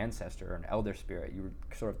speaking to an ancestor or an elder spirit. You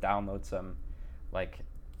sort of download some, like,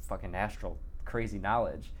 fucking astral crazy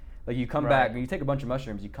knowledge. Like you come back, when you take a bunch of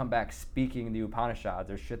mushrooms, you come back speaking the Upanishads.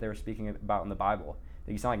 There's shit they were speaking about in the Bible.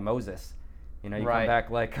 You sound like Moses. You come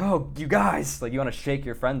back like, oh, you guys, like you want to shake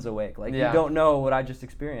your friends awake. Like you don't know what I just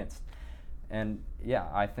experienced. And yeah,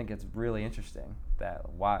 I think it's really interesting that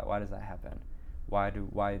why does that happen? Why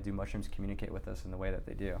do mushrooms communicate with us in the way that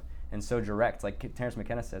they do? And so direct, like Terrence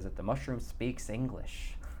McKenna says, that the mushroom speaks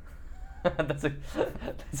English. that's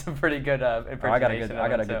a pretty good impersonation. I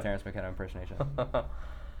got a good Terrence McKenna impersonation.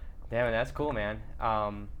 Damn it, that's cool, man.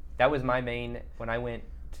 That was my main when I went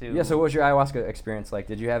to. Yeah. So what was your ayahuasca experience like?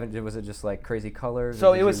 Was it just like crazy colors?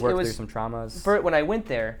 So it was through some traumas. When I went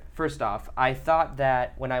there, first off, I thought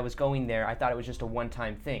that when I was going there, I thought it was just a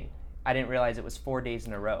one-time thing. I didn't realize it was 4 days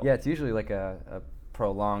in a row. Yeah, it's usually like a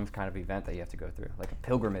prolonged kind of event that you have to go through, like a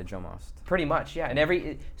pilgrimage almost. Pretty much, yeah.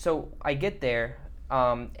 And so I get there,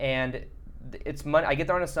 and it's I get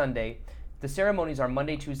there on a Sunday. The ceremonies are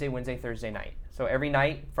Monday, Tuesday, Wednesday, Thursday night. So every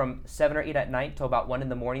night from 7 or 8 at night till about 1 in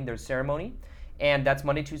the morning, there's ceremony. And that's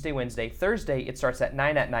Monday, Tuesday, Wednesday. Thursday, it starts at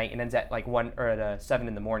 9 at night and ends at like 1 or at 7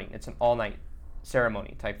 in the morning. It's an all-night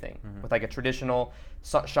ceremony type thing with like a traditional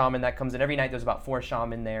shaman that comes in. Every night there's about 4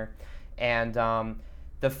 shaman there. And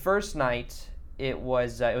the first night, it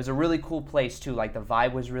was a really cool place too. Like the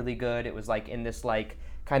vibe was really good. It was like in this like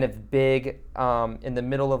kind of big, in the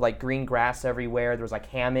middle of like green grass everywhere. There was like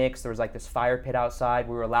hammocks. There was like this fire pit outside.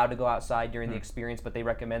 We were allowed to go outside during the experience, but they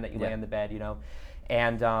recommend that you lay on the bed,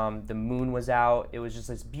 And the moon was out. It was just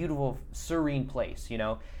this beautiful, serene place,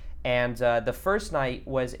 And the first night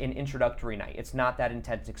was an introductory night. It's not that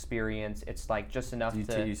intense experience. It's like just enough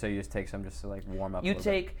to. So you just take some just to like warm up. You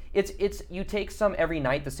take some every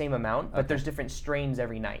night, the same amount, but there's different strains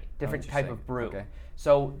every night, different type of brew. Okay.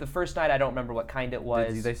 So the first night, I don't remember what kind it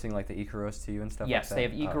was. Do they sing like the Icaros to you and stuff? Yes, like that?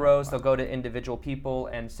 They have Icaros. They'll go to individual people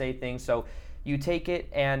and say things. So you take it,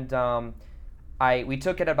 and we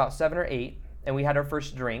took it at about 7 or 8, and we had our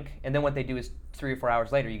first drink. And then what they do is 3 or 4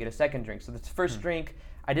 hours later, you get a second drink. So the first drink,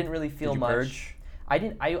 I didn't really feel much. Purge? I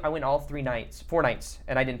didn't. I went all 4 nights,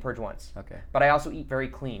 and I didn't purge once. Okay. But I also eat very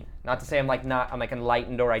clean. Not to say I'm like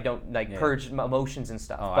enlightened or I don't purge emotions and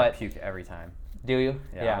stuff. Oh, but I puke every time. Do you?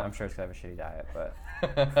 Yeah. I'm sure it's because I have a shitty diet, but.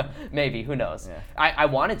 Maybe, who knows? Yeah. I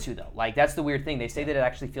wanted to though. Like that's the weird thing. They say that it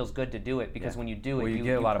actually feels good to do it because when you do it, you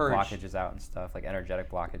get a lot purge. of blockages out and stuff, like energetic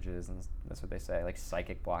blockages, and that's what they say, like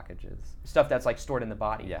psychic blockages. Stuff that's like stored in the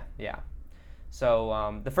body. Yeah. Yeah.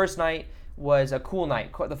 So the first night was a cool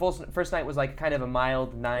night. The first night was like kind of a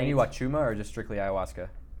mild night. And you watch Chuma or just strictly ayahuasca?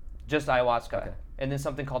 Just ayahuasca. Okay. And then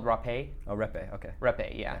something called rapé. Oh, rapé. Okay.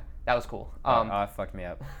 Rapé, yeah. That was cool. It fucked me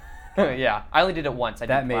up. Yeah, I only did it once.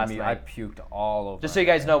 That made me. I puked all over. Just so you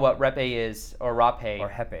guys know what rapé is, or rapé, or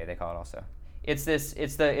hepe, they call it also. It's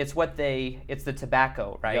the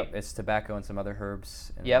tobacco, right? Yep, it's tobacco and some other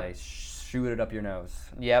herbs, and they shoot it up your nose.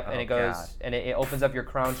 Yep, and it goes, and it opens up your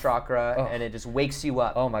crown chakra, and it just wakes you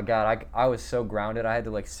up. Oh my God, I was so grounded. I had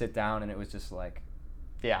to like sit down, and it was just like,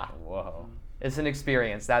 whoa. It's an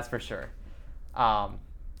experience, that's for sure.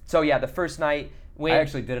 So yeah, the first night I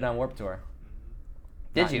actually did it on Warped Tour.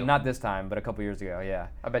 Did you? Not this time, but a couple years ago, yeah.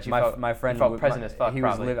 I bet you my friend felt present as fuck, he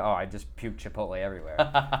probably. was I just puked Chipotle everywhere.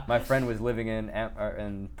 My friend was living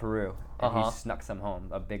in Peru, and he snuck some home,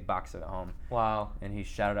 a big box of it home. Wow. And he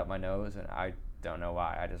shot it up my nose, and I don't know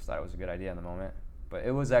why. I just thought it was a good idea in the moment. But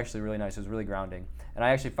it was actually really nice. It was really grounding. And I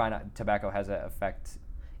actually find out tobacco has an effect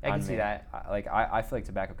I can see that. I feel like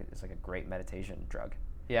tobacco is like a great meditation drug.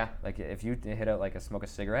 Yeah. Like if you hit out smoke a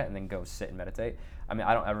cigarette and then go sit and meditate. I mean,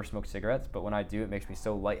 I don't ever smoke cigarettes, but when I do, it makes me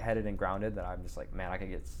so lightheaded and grounded that I'm just like, man, I could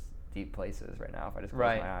get deep places right now if I just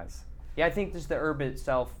close my eyes. Yeah, I think just the herb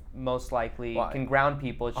itself most likely can ground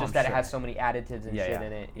people. It's just that it has so many additives and shit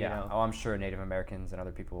in it. You know? Oh, I'm sure Native Americans and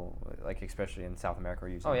other people, like especially in South America, are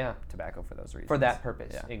using tobacco for those reasons. For that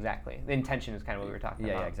purpose, exactly. The intention is kind of what we were talking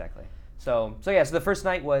about. Yeah, exactly. So the first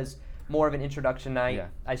night was more of an introduction night. Yeah.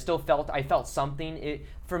 I felt something.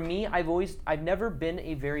 For me, I've never been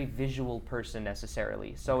a very visual person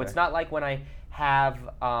necessarily. So it's not like when I have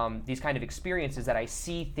these kind of experiences that I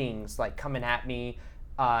see things like coming at me.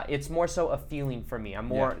 It's more so a feeling for me. I'm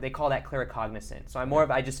more. They call that claircognizant. So I'm more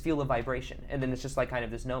of I just feel a vibration, and then it's just like kind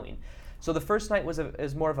of this knowing. So the first night was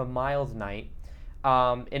more of a mild night,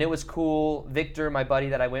 and it was cool. Victor, my buddy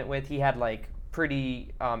that I went with, he had like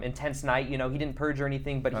pretty intense night. You know, he didn't purge or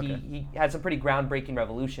anything, but he had some pretty groundbreaking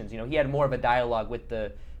revolutions. You know, he had more of a dialogue with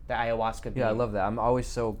the ayahuasca being. Yeah, I love that. I'm always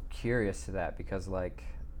so curious to that because, like,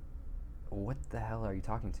 what the hell are you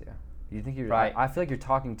talking to? You think you're right? I feel like you're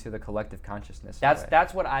talking to the collective consciousness.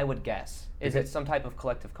 That's what I would guess. Is it some type of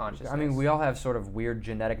collective consciousness? I mean, we all have sort of weird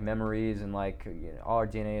genetic memories, and like all our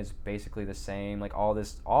DNA is basically the same. Like all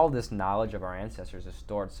this knowledge of our ancestors is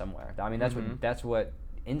stored somewhere. I mean, that's what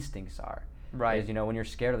instincts are. Right. Is, you know, when you're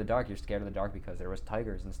scared of the dark because there was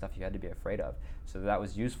tigers and stuff you had to be afraid of. So that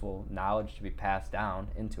was useful knowledge to be passed down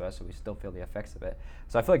into us, so we still feel the effects of it.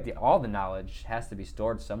 So I feel like all the knowledge has to be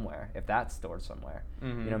stored somewhere, if that's stored somewhere.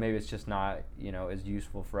 You know, maybe it's just not, you know, as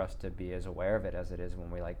useful for us to be as aware of it as it is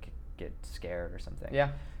when we, like, get scared or something. Yeah.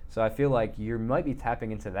 So I feel like you might be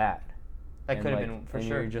tapping into that. That could have been, for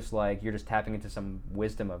sure. You're just tapping into some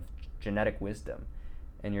wisdom of genetic wisdom.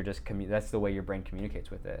 And you're just that's the way your brain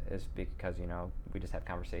communicates with it, is because, you know, we just have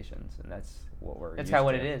conversations, and that's what we're. That's kind of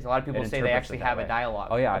what it is. A lot of people say they actually have a dialogue.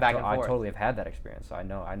 Oh yeah, back and I forth. totally have had that experience, so I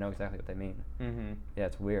know exactly what they mean. Yeah,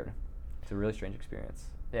 it's weird. It's a really strange experience.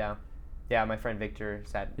 Yeah, my friend Victor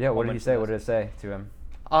said. Yeah, what did he say? What did it say to him?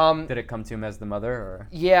 Did it come to him as the mother, or?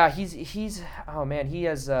 Yeah, he's oh man, he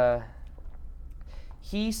has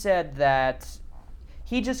he said that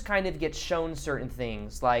he just kind of gets shown certain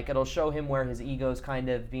things. Like, it'll show him where his ego's kind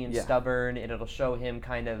of being stubborn, and it'll show him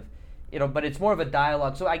kind of, but it's more of a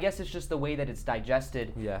dialogue. So I guess it's just the way that it's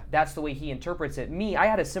digested. Yeah. That's the way he interprets it. Me, I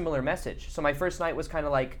had a similar message. So my first night was kind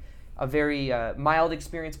of like a very mild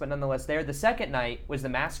experience, but nonetheless there. The second night was the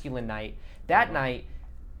masculine night. That night,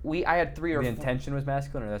 I had three or four. The intention was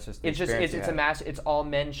masculine, or that's just the experience it's all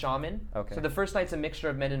men shaman. Okay. So the first night's a mixture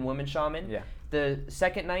of men and women shaman. Yeah. The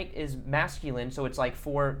second night is masculine, so it's like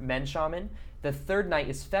 4 men shaman. The third night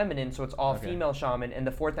is feminine, so it's all female shaman, and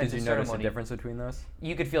the fourth night is a ceremony. Did you notice a difference between those?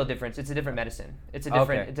 You could feel a difference. It's a different medicine. It's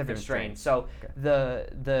a different strain. So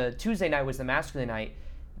the Tuesday night was the masculine night.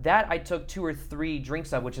 That I took 2 or 3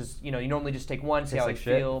 drinks of, which is, you normally just take one, see how I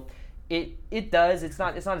feel. It does. It's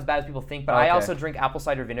not as bad as people think, but I also drink apple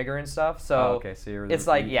cider vinegar and stuff. So so it's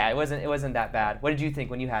like, it wasn't that bad. What did you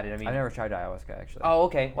think when you had it? I mean, I never tried ayahuasca actually. Oh,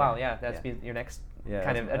 okay. Wow. Yeah, that's your next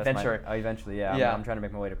kind of adventure. Eventually, yeah. I'm trying to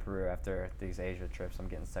make my way to Peru after these Asia trips I'm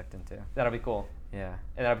getting sucked into. That'll be cool. Yeah.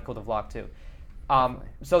 And that'll be cool to vlog too.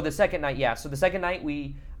 So the second night,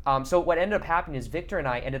 we. So what ended up happening is Victor and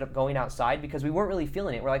I ended up going outside because we weren't really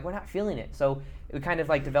feeling it. We're like, we're not feeling it. So it kind of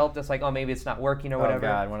like developed us like, oh, maybe it's not working or whatever. Oh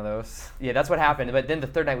God, one of those. Yeah, that's what happened. But then the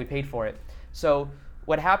third night we paid for it. So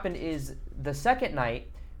what happened is the second night,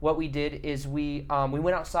 what we did is we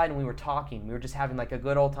went outside and we were talking. We were just having like a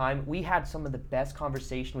good old time. We had some of the best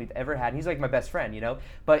conversation we've ever had. And he's like my best friend,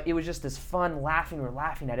 But it was just this fun laughing. We were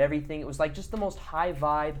laughing at everything. It was like just the most high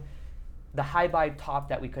vibe. The high vibe top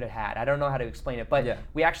that we could have had. I don't know how to explain it, but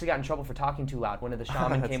we actually got in trouble for talking too loud. One of the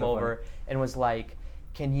shaman came over and was like,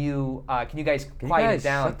 "Can you guys quiet it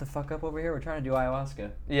down? Shut the fuck up over here. We're trying to do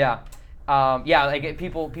ayahuasca." Yeah, like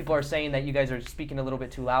people are saying that you guys are speaking a little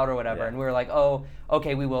bit too loud or whatever, and we were like, "Oh,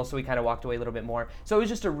 okay, we will." So we kind of walked away a little bit more. So it was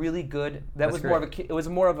just a really good. It was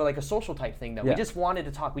more of like a social type thing though. We just wanted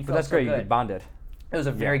to talk. We felt that's great. Good. You bonded. It was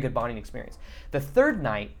a very good bonding experience. The third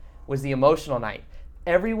night was the emotional night.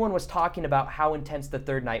 Everyone was talking about how intense the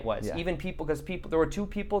third night was. Yeah. Even because there were 2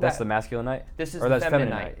 people That's the masculine night? This is the feminine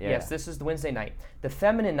night. Yeah. Yes, this is the Wednesday night. The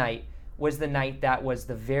feminine night was the night that was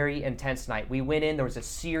the very intense night. We went in, there was a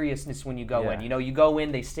seriousness when you go in. You go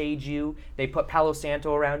in, they stage you, they put Palo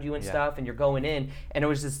Santo around you and stuff, and you're going in, and it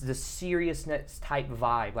was this seriousness type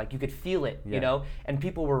vibe. Like, you could feel it, and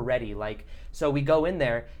people were ready. Like, so we go in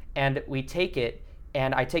there, and we take it,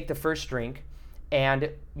 and I take the first drink, and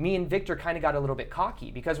me and Victor kind of got a little bit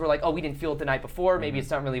cocky because we're like, oh, we didn't feel it the night before. Maybe it's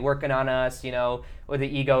not really working on us, or the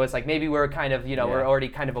ego. It's like maybe we're kind of, we're already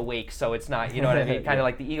kind of awake, so it's not, you know what I mean? Kind of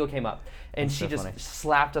like the ego came up. And that's she just funny.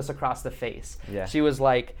 Slapped us across the face. Yeah. She was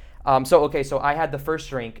like, so I had the first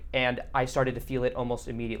drink, and I started to feel it almost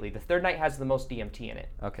immediately. The third night has the most DMT in it.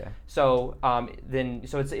 Okay. So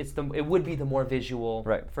it would be the more visual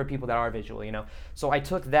for people that are visual, So I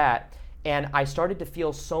took that. And I started to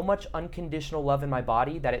feel so much unconditional love in my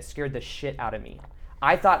body that it scared the shit out of me.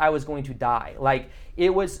 I thought I was going to die. Like,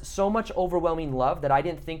 it was so much overwhelming love that I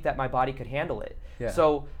didn't think that my body could handle it. Yeah.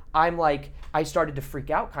 So I'm like, I started to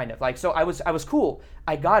freak out kind of. Like, so I was cool.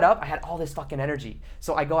 I got up, I had all this fucking energy.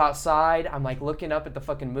 So I go outside, I'm like looking up at the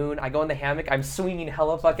fucking moon. I go in the hammock, I'm swinging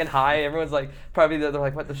hella fucking high. Everyone's like, probably they're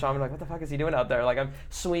like, what the shaman, like, what the fuck is he doing out there? Like, I'm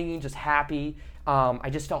swinging, just happy. I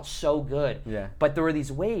just felt so good. Yeah. But there were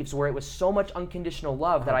these waves where it was so much unconditional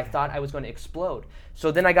love that I thought I was going to explode.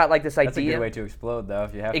 So then I got like this idea. That's a good way to explode, though,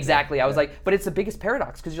 if you have Exactly. to. I was like, but it's the biggest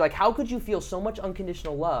paradox, because you're like, how could you feel so much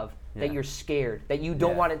unconditional love that you're scared, that you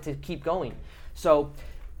don't want it to keep going? So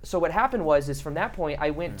what happened is from that point, I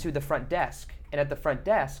went to the front desk, and at the front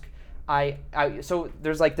desk, so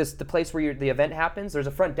there's like the place where the event happens. There's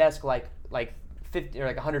a front desk like 50 or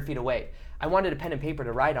like 100 feet away. I wanted a pen and paper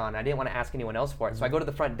to write on. I didn't want to ask anyone else for it. So I go to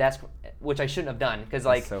the front desk, which I shouldn't have done, because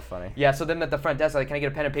like, that's so funny. Yeah. So then at the front desk, like, can I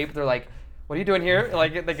get a pen and paper? They're like, what are you doing here?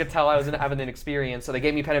 Like, they could tell I was having an experience. So they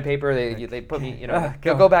gave me pen and paper. They put me,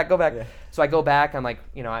 go back. Yeah. So I go back. I'm like,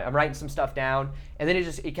 I'm writing some stuff down, and then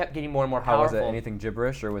it kept getting more and more powerful. How was it? Anything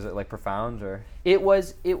gibberish, or was it like profound, or? It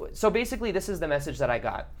was. So basically, this is the message that I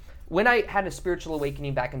got. When I had a spiritual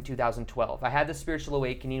awakening back in 2012, I had the spiritual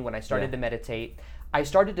awakening when I started to meditate. I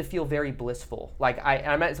started to feel very blissful. Like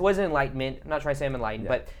it wasn't enlightenment. I'm not trying to say I'm enlightened,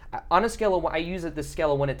 but on a scale of 1, I use the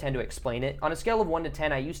scale of 1 to 10 to explain it. On a scale of 1 to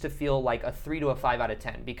 10, I used to feel like a 3 to a 5 out of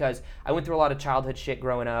 10, because I went through a lot of childhood shit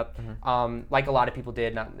growing up, like a lot of people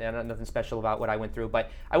did. Not nothing special about what I went through, but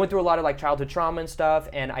I went through a lot of like childhood trauma and stuff,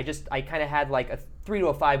 and I kind of had like a 3 to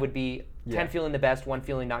a 5 would be 10 feeling the best, 1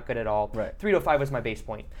 feeling not good at all. Right. 3 to a 5 was my base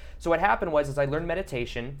point. So what happened was I learned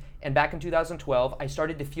meditation, and back in 2012, I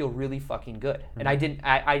started to feel really fucking good. And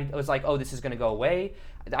I was like, oh, this is going to go away.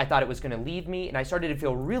 I thought it was going to leave me, and I started to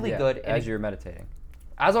feel really good. As you were meditating.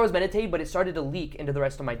 As I was meditating, but it started to leak into the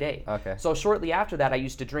rest of my day. Okay. So shortly after that, I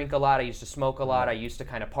used to drink a lot, I used to smoke a lot, I used to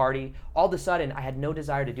kind of party. All of a sudden, I had no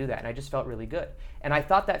desire to do that, and I just felt really good. And I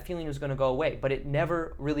thought that feeling was going to go away, but it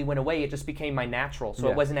never really went away. It just became my natural,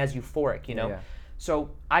 so it wasn't as euphoric, Yeah.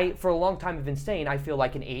 So for a long time, I've been saying I feel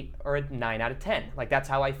like an 8 or a 9 out of 10. Like, that's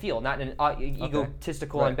how I feel. Not an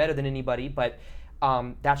egotistical, I'm better than anybody, but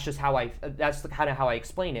that's just that's kind of how I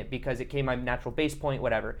explain it, because it came my natural base point,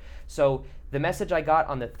 whatever. So the message I got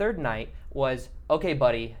on the third night was, okay,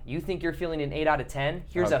 buddy, you think you're feeling an 8 out of 10?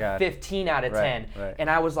 Here's a 15 out of 10. Right.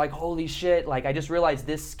 And I was like, holy shit. Like, I just realized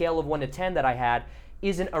this scale of 1 to 10 that I had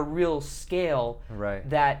isn't a real scale. Right.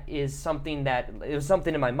 That is something it was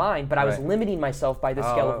something in my mind, but I was limiting myself by the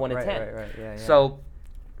scale of 1 to 10. Right. Yeah. So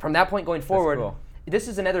from that point going forward, cool. This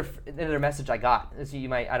is another message I got. So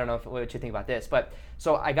I don't know what you think about this, but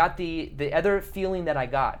so I got the other feeling that I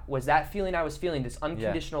got was that feeling I was feeling, this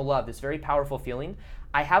unconditional love, this very powerful feeling.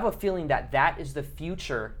 I have a feeling that is the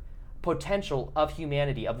future potential of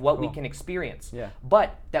humanity, of what we can experience,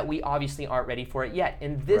 but that we obviously aren't ready for it yet.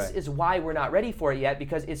 And this is why we're not ready for it yet,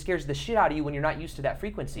 because it scares the shit out of you when you're not used to that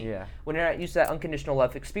frequency, when you're not used to that unconditional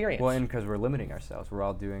love experience. Well, and because we're limiting ourselves. We're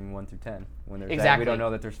all doing 1 through 10. When there's exactly. we don't know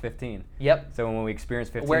that there's 15. Yep. So when we experience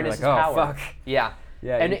 15, awareness we're like, is power. Fuck. Yeah.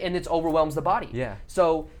 And it overwhelms the body. Yeah.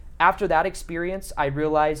 So after that experience, I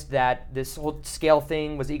realized that this whole scale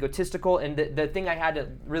thing was egotistical, and the thing I had to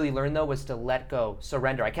really learn, though, was to let go,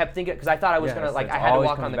 surrender. I kept thinking, because I thought I was going to, I had to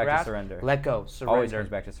walk on the grass. Let go, surrender. Always comes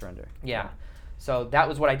back to surrender. Yeah. So that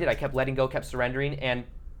was what I did. I kept letting go, kept surrendering, and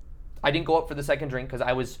I didn't go up for the second drink because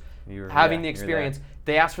I was having the experience.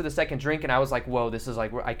 They asked for the second drink, and I was like, whoa, this is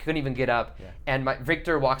like, I couldn't even get up. Yeah. And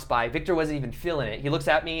Victor walks by. Victor wasn't even feeling it. He looks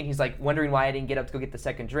at me, and he's like wondering why I didn't get up to go get the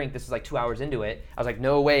second drink. This is like 2 hours into it. I was like,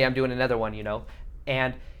 no way, I'm doing another one,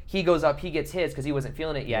 And he goes up, he gets his because he wasn't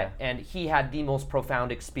feeling it yet, and he had the most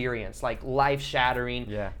profound experience, like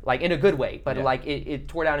life-shattering, like in a good way, but like it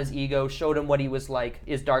tore down his ego, showed him what he was like,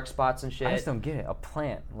 his dark spots and shit. I just don't get it. A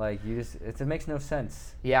plant, like it makes no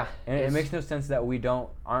sense. Yeah, and it makes no sense that we aren't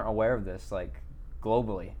aware of this, like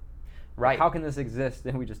globally. Right? Like, how can this exist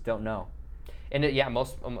and we just don't know? And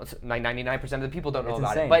almost 99% of the people don't know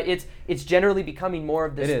about insane. it. But it's generally becoming more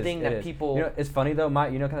of this thing that people. It's funny though.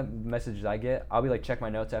 Kind of messages I get. I'll be like, check my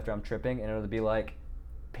notes after I'm tripping, and it'll be like,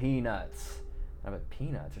 peanuts. I'm like,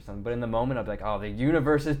 peanuts or something. But in the moment, I'll be like, oh, the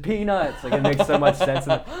universe is peanuts. Like, it makes so much sense.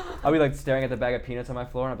 And I'll be like staring at the bag of peanuts on my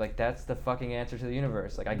floor, and I'm like, that's the fucking answer to the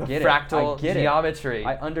universe. Like, I get it. Fractal geometry.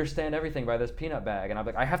 I understand everything by this peanut bag, and I'm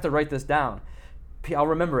like, I have to write this down. I'll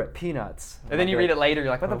remember it, peanuts. And then you read it later,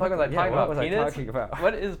 you're like, what the fuck was I talking about? What was I talking about?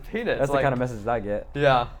 What is peanuts? That's the kind of messages I get.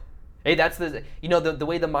 Yeah. Hey, that's the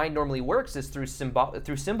way the mind normally works is through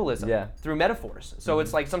symbolism, through metaphors. So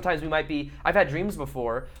it's like sometimes I've had dreams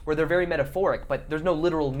before where they're very metaphoric, but there's no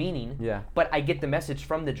literal meaning. Yeah. But I get the message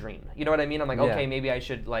from the dream. You know what I mean? I'm like, okay, maybe I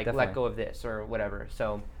should let go of this or whatever.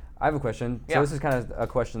 So. I have a question. So this is kind of a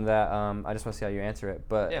question that I just want to see how you answer it.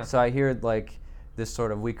 But so I hear like this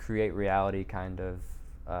sort of we create reality kind of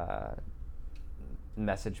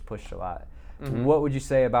message pushed a lot. Mm-hmm. What would you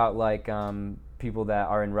say about like people that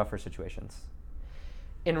are in rougher situations?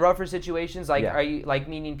 In rougher situations, like Yeah. are you like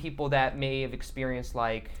meaning people that may have experienced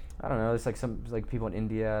like I don't know. It's like some like people in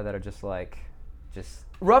India that are just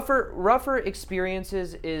rougher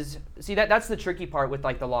experiences is that's the tricky part with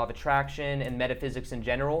like the law of attraction and metaphysics in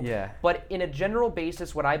general. Yeah. But in a general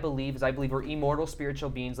basis, what I believe we're immortal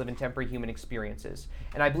spiritual beings living temporary human experiences.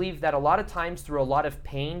 And I believe that a lot of times through a lot of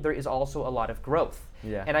pain, there is also a lot of growth.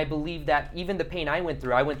 Yeah. And I believe that even the pain I went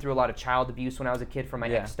through a lot of child abuse when I was a kid from my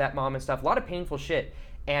ex-stepmom and stuff, a lot of painful shit.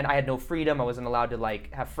 And I had no freedom. I wasn't allowed to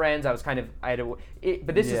like have friends. I was kind of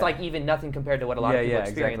but this is like even nothing compared to what a lot of people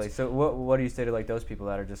experience. Exactly. So what do you say to like those people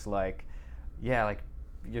that are just like, yeah, like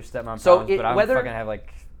your stepmom So problems, but I'm fucking have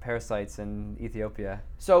like parasites in Ethiopia.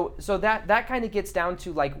 So that kind of gets down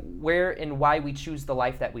to like where and why we choose the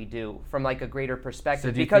life that we do from like a greater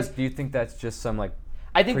perspective. So do you think that's just some like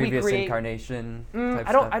I think previous we create incarnation?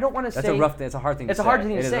 I don't want to say that's a rough thing. It's a hard thing. It's to a hard say.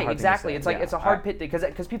 thing to say. Exactly. It's like it's a hard pit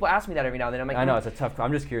because people ask me that every now and then. I'm like, I know it's a tough.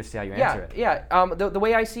 I'm just curious to see how you answer it. Yeah. The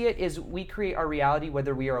way I see it is we create our reality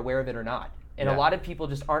whether we are aware of it or not. And a lot of people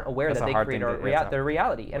just aren't aware that they create their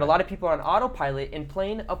reality. And a lot of people are on autopilot and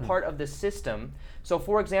playing a part of the system. So,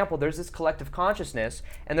 for example, there's this collective consciousness,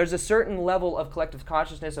 and there's a certain level of collective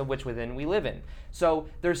consciousness of which within we live in. So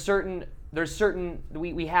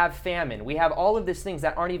we have famine. We have all of these things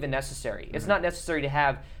that aren't even necessary. It's not necessary to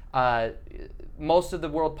have most of the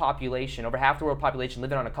world population, over half the world population,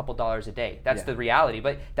 living on a couple dollars a day. That's the reality,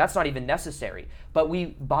 but that's not even necessary. But we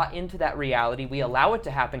bought into that reality. We allow it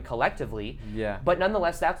to happen collectively. Yeah. But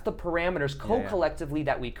nonetheless, that's the parameters co-collectively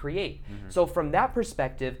that we create. So from that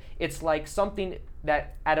perspective, it's like something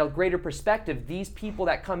that at a greater perspective, these people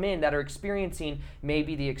that come in that are experiencing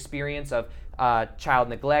maybe the experience of child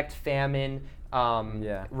neglect, famine,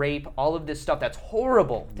 rape, all of this stuff that's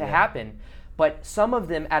horrible to happen. But some of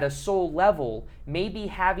them at a soul level may be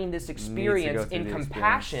having this experience in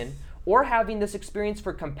compassion or having this experience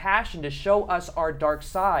for compassion to show us our dark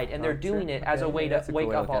side, and they're doing it as a way to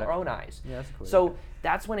wake up our own eyes. Yeah, that's cool. So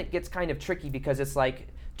that's when it gets kind of tricky because it's like,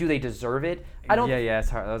 do they deserve it? I don't. Yeah, it's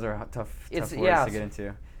hard. Those are tough words to get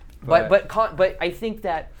into. But I think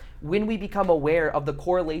that when we become aware of the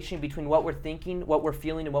correlation between what we're thinking, what we're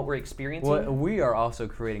feeling, and what we're experiencing, we are also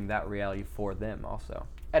creating that reality for them also.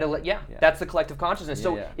 That's the collective consciousness.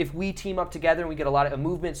 If we team up together and we get a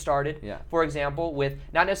movement started, for example, with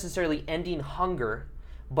not necessarily ending hunger,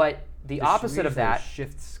 but the opposite of that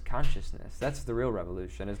shifts consciousness. That's the real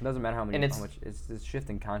revolution. It doesn't matter how much it's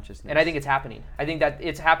shifting consciousness. And I think it's happening. I think that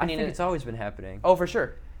it's happening. I think it's always been happening. Oh, for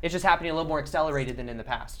sure. It's just happening a little more accelerated than in the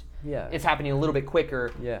past. Yeah. It's happening a little bit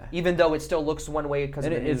quicker. Yeah. Even though it still looks one way because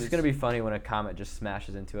of the news. It's going to be funny when a comet just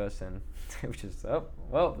smashes into us and which is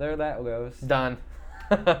there that goes. Done.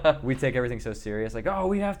 We take everything so serious, like,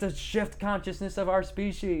 we have to shift consciousness of our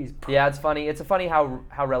species. Yeah, it's funny. It's funny how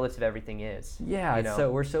relative everything is. Yeah,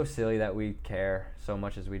 so we're so silly that we care so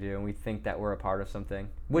much as we do, and we think that we're a part of something,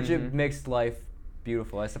 which it makes life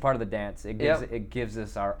beautiful. It's a part of the dance. It gives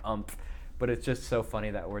us our umph, but it's just so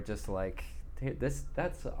funny that we're just like,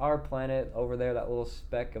 that's our planet over there, that little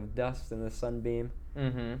speck of dust in the sunbeam.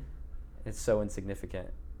 Mm-hmm. It's so insignificant.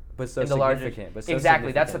 But so significant.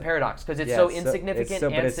 Exactly, that's the paradox, because it's so insignificant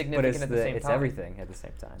and significant at the same time. It's everything at the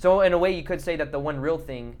same time. So in a way, you could say that the one real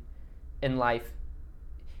thing in life,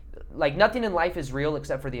 like nothing in life is real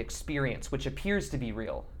except for the experience, which appears to be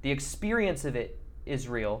real. The experience of it is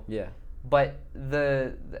real. Yeah. But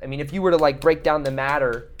if you were to like break down the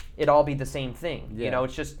matter, it'd all be the same thing. Yeah.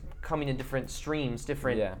 It's just coming in different streams,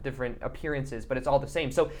 different appearances, but it's all the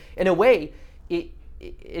same. So in a way,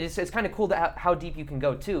 it's kind of cool how deep you can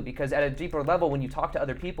go too, because at a deeper level, when you talk to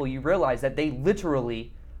other people, you realize that they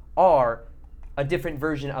literally are a different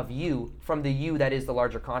version of you from the you that is the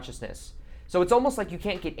larger consciousness. So it's almost like you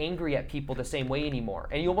can't get angry at people the same way anymore.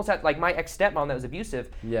 And you almost have, like my ex-stepmom that was abusive,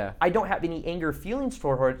 I don't have any anger feelings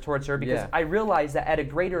towards her because I realize that at a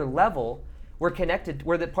greater level, we're connected,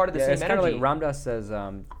 we're the part of the same energy. It's kind of like Ram Dass says,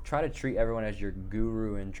 try to treat everyone as your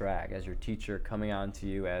guru in drag, as your teacher coming on to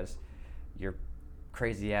you as your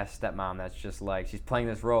crazy ass stepmom that's just like she's playing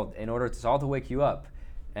this role in order to all to wake you up,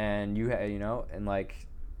 and and like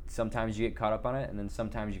sometimes you get caught up on it, and then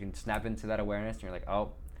sometimes you can snap into that awareness and you're like,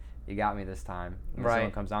 oh, you got me this time. And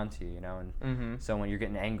someone comes on to you, and so when you're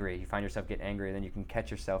getting angry, you find yourself getting angry, and then you can catch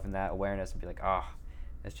yourself in that awareness and be like,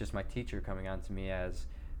 it's just my teacher coming on to me as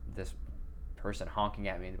this person honking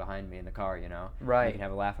at me behind me in the car, Right. You can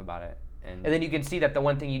have a laugh about it. And then you can see that the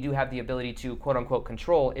one thing you do have the ability to quote unquote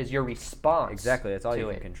control is your response. Exactly, that's all you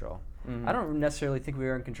can it. control. I don't necessarily think we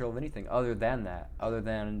are in control of anything other than that, other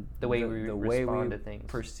than the way we respond to things,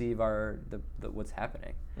 perceive what's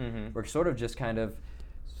happening. We're sort of just kind of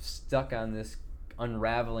stuck on this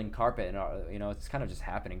unraveling carpet, and it's kind of just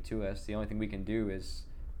happening to us. The only thing we can do is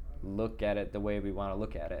look at it the way we want to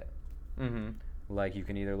look at it. Like, you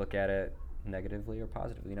can either look at it negatively or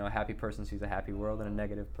positively. A happy person sees a happy world, and a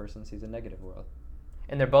negative person sees a negative world.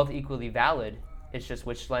 And they're both equally valid. It's just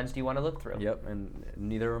which lens do you want to look through. Yep, and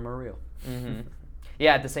neither of them are real.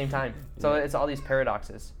 Yeah, at the same time. So it's all these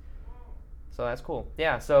paradoxes. So that's cool.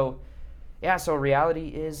 Yeah. So reality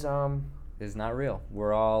is not real.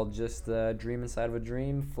 We're all just a dream inside of a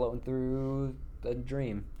dream, floating through a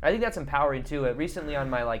dream. I think that's empowering too. Recently on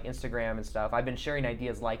my Instagram and stuff, I've been sharing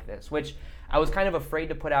ideas like this, which I was kind of afraid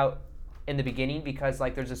to put out in the beginning because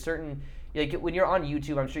there's a certain when you're on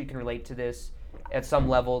YouTube, I'm sure you can relate to this at some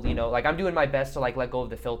level. I'm doing my best to let go of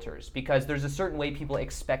the filters because there's a certain way people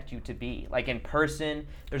expect you to be. In person,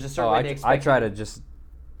 there's a certain way they expect. I try to just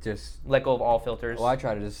let go of all filters. Well, I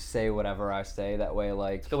try to just say whatever I say. That way,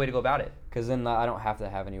 it's the way to go about it. Because then I don't have to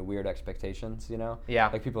have any weird expectations, Yeah.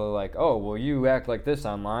 People are like, oh, well, you act like this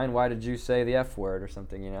online. Why did you say the F word or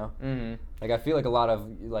something, Mm-hmm. I feel like a lot of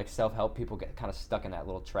self-help people get kind of stuck in that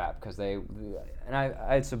little trap because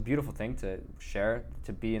it's a beautiful thing to share,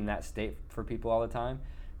 to be in that state for people all the time.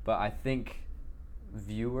 But I think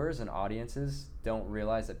viewers and audiences don't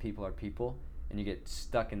realize that people are people, and you get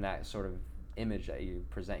stuck in that sort of image that you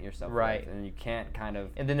present yourself right with, and you can't kind of,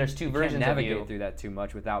 and then there's two versions can't navigate of you through that too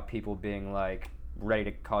much without people being ready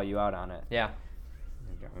to call you out on it. Yeah.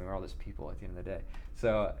 We're all just people at the end of the day.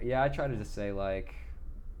 So yeah, I try to just say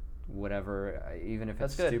whatever, even if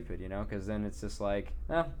that's it's good. Stupid, because then it's just well,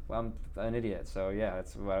 I'm an idiot, so yeah,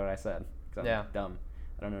 that's what I said. 'Cause I'm dumb.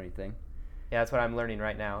 I don't know anything. Yeah, that's what I'm learning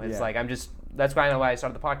right now. It's that's kind of why I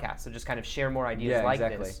started the podcast, so just kind of share more ideas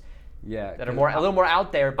this. Yeah, that are a little more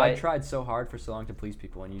out there. But I tried so hard for so long to please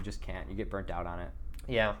people, and you just can't. You get burnt out on it.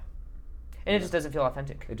 Yeah, and it just doesn't feel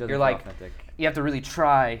authentic. It doesn't feel authentic. You have to really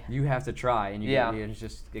try. You have to try, and it's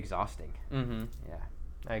just exhausting. Mm-hmm. Yeah,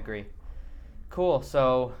 I agree. Cool.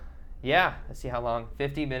 So, let's see how long.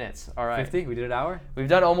 50 minutes. All right. 50. We did an hour. We've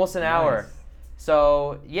done almost an hour.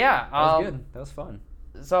 So that was good. That was fun.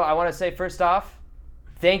 So I want to say first off,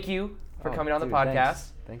 thank you for coming on the podcast.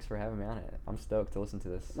 Thanks for having me on it. I'm stoked to listen to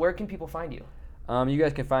this. Where can people find you? You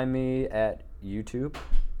guys can find me at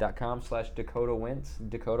youtube.com/Dakota Wint.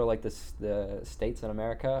 Dakota, like the states in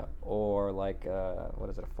America, or what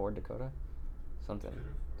is it, a Ford Dakota? Something.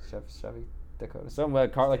 Chevy Dakota. Some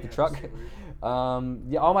car like the truck.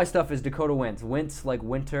 All my stuff is Dakota Wint. Wint's like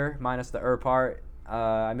winter minus the part.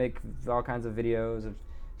 I make all kinds of videos of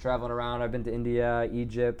traveling around. I've been to India,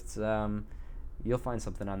 Egypt. You'll find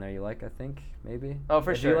something on there you like, I think, maybe. Oh,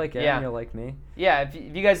 for sure. If you like Aaron, you'll like me. Yeah, if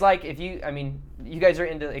you guys you guys are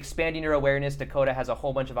into expanding your awareness, Dakota has a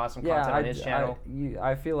whole bunch of awesome content on his channel.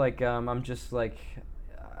 I feel like I'm just I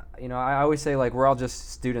always say we're all just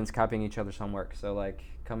students copying each other's homework. So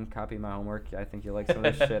come copy my homework. I think you'll like some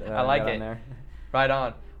of this shit. I like it. On there. Right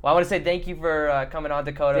on. Well, I want to say thank you for coming on,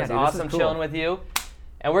 Dakota. It's awesome cool. chilling with you.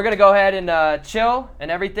 And we're gonna go ahead and chill and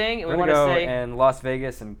everything. We're gonna go in Las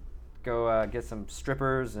Vegas and go get some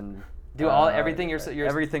strippers and do everything.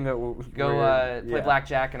 Everything that we'll play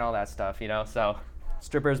blackjack and all that stuff. So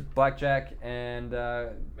strippers, blackjack, and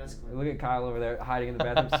look at Kyle over there hiding in the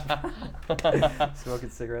bathrooms, smoking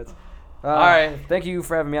cigarettes. All right. Thank you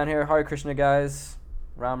for having me on here. Hare Krishna, guys.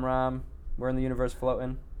 Ram Ram. We're in the universe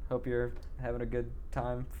floating. Hope you're having a good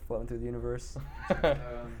time floating through the universe.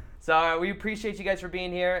 So we appreciate you guys for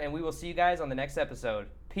being here, and we will see you guys on the next episode.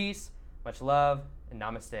 Peace, much love, and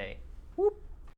namaste. Whoop.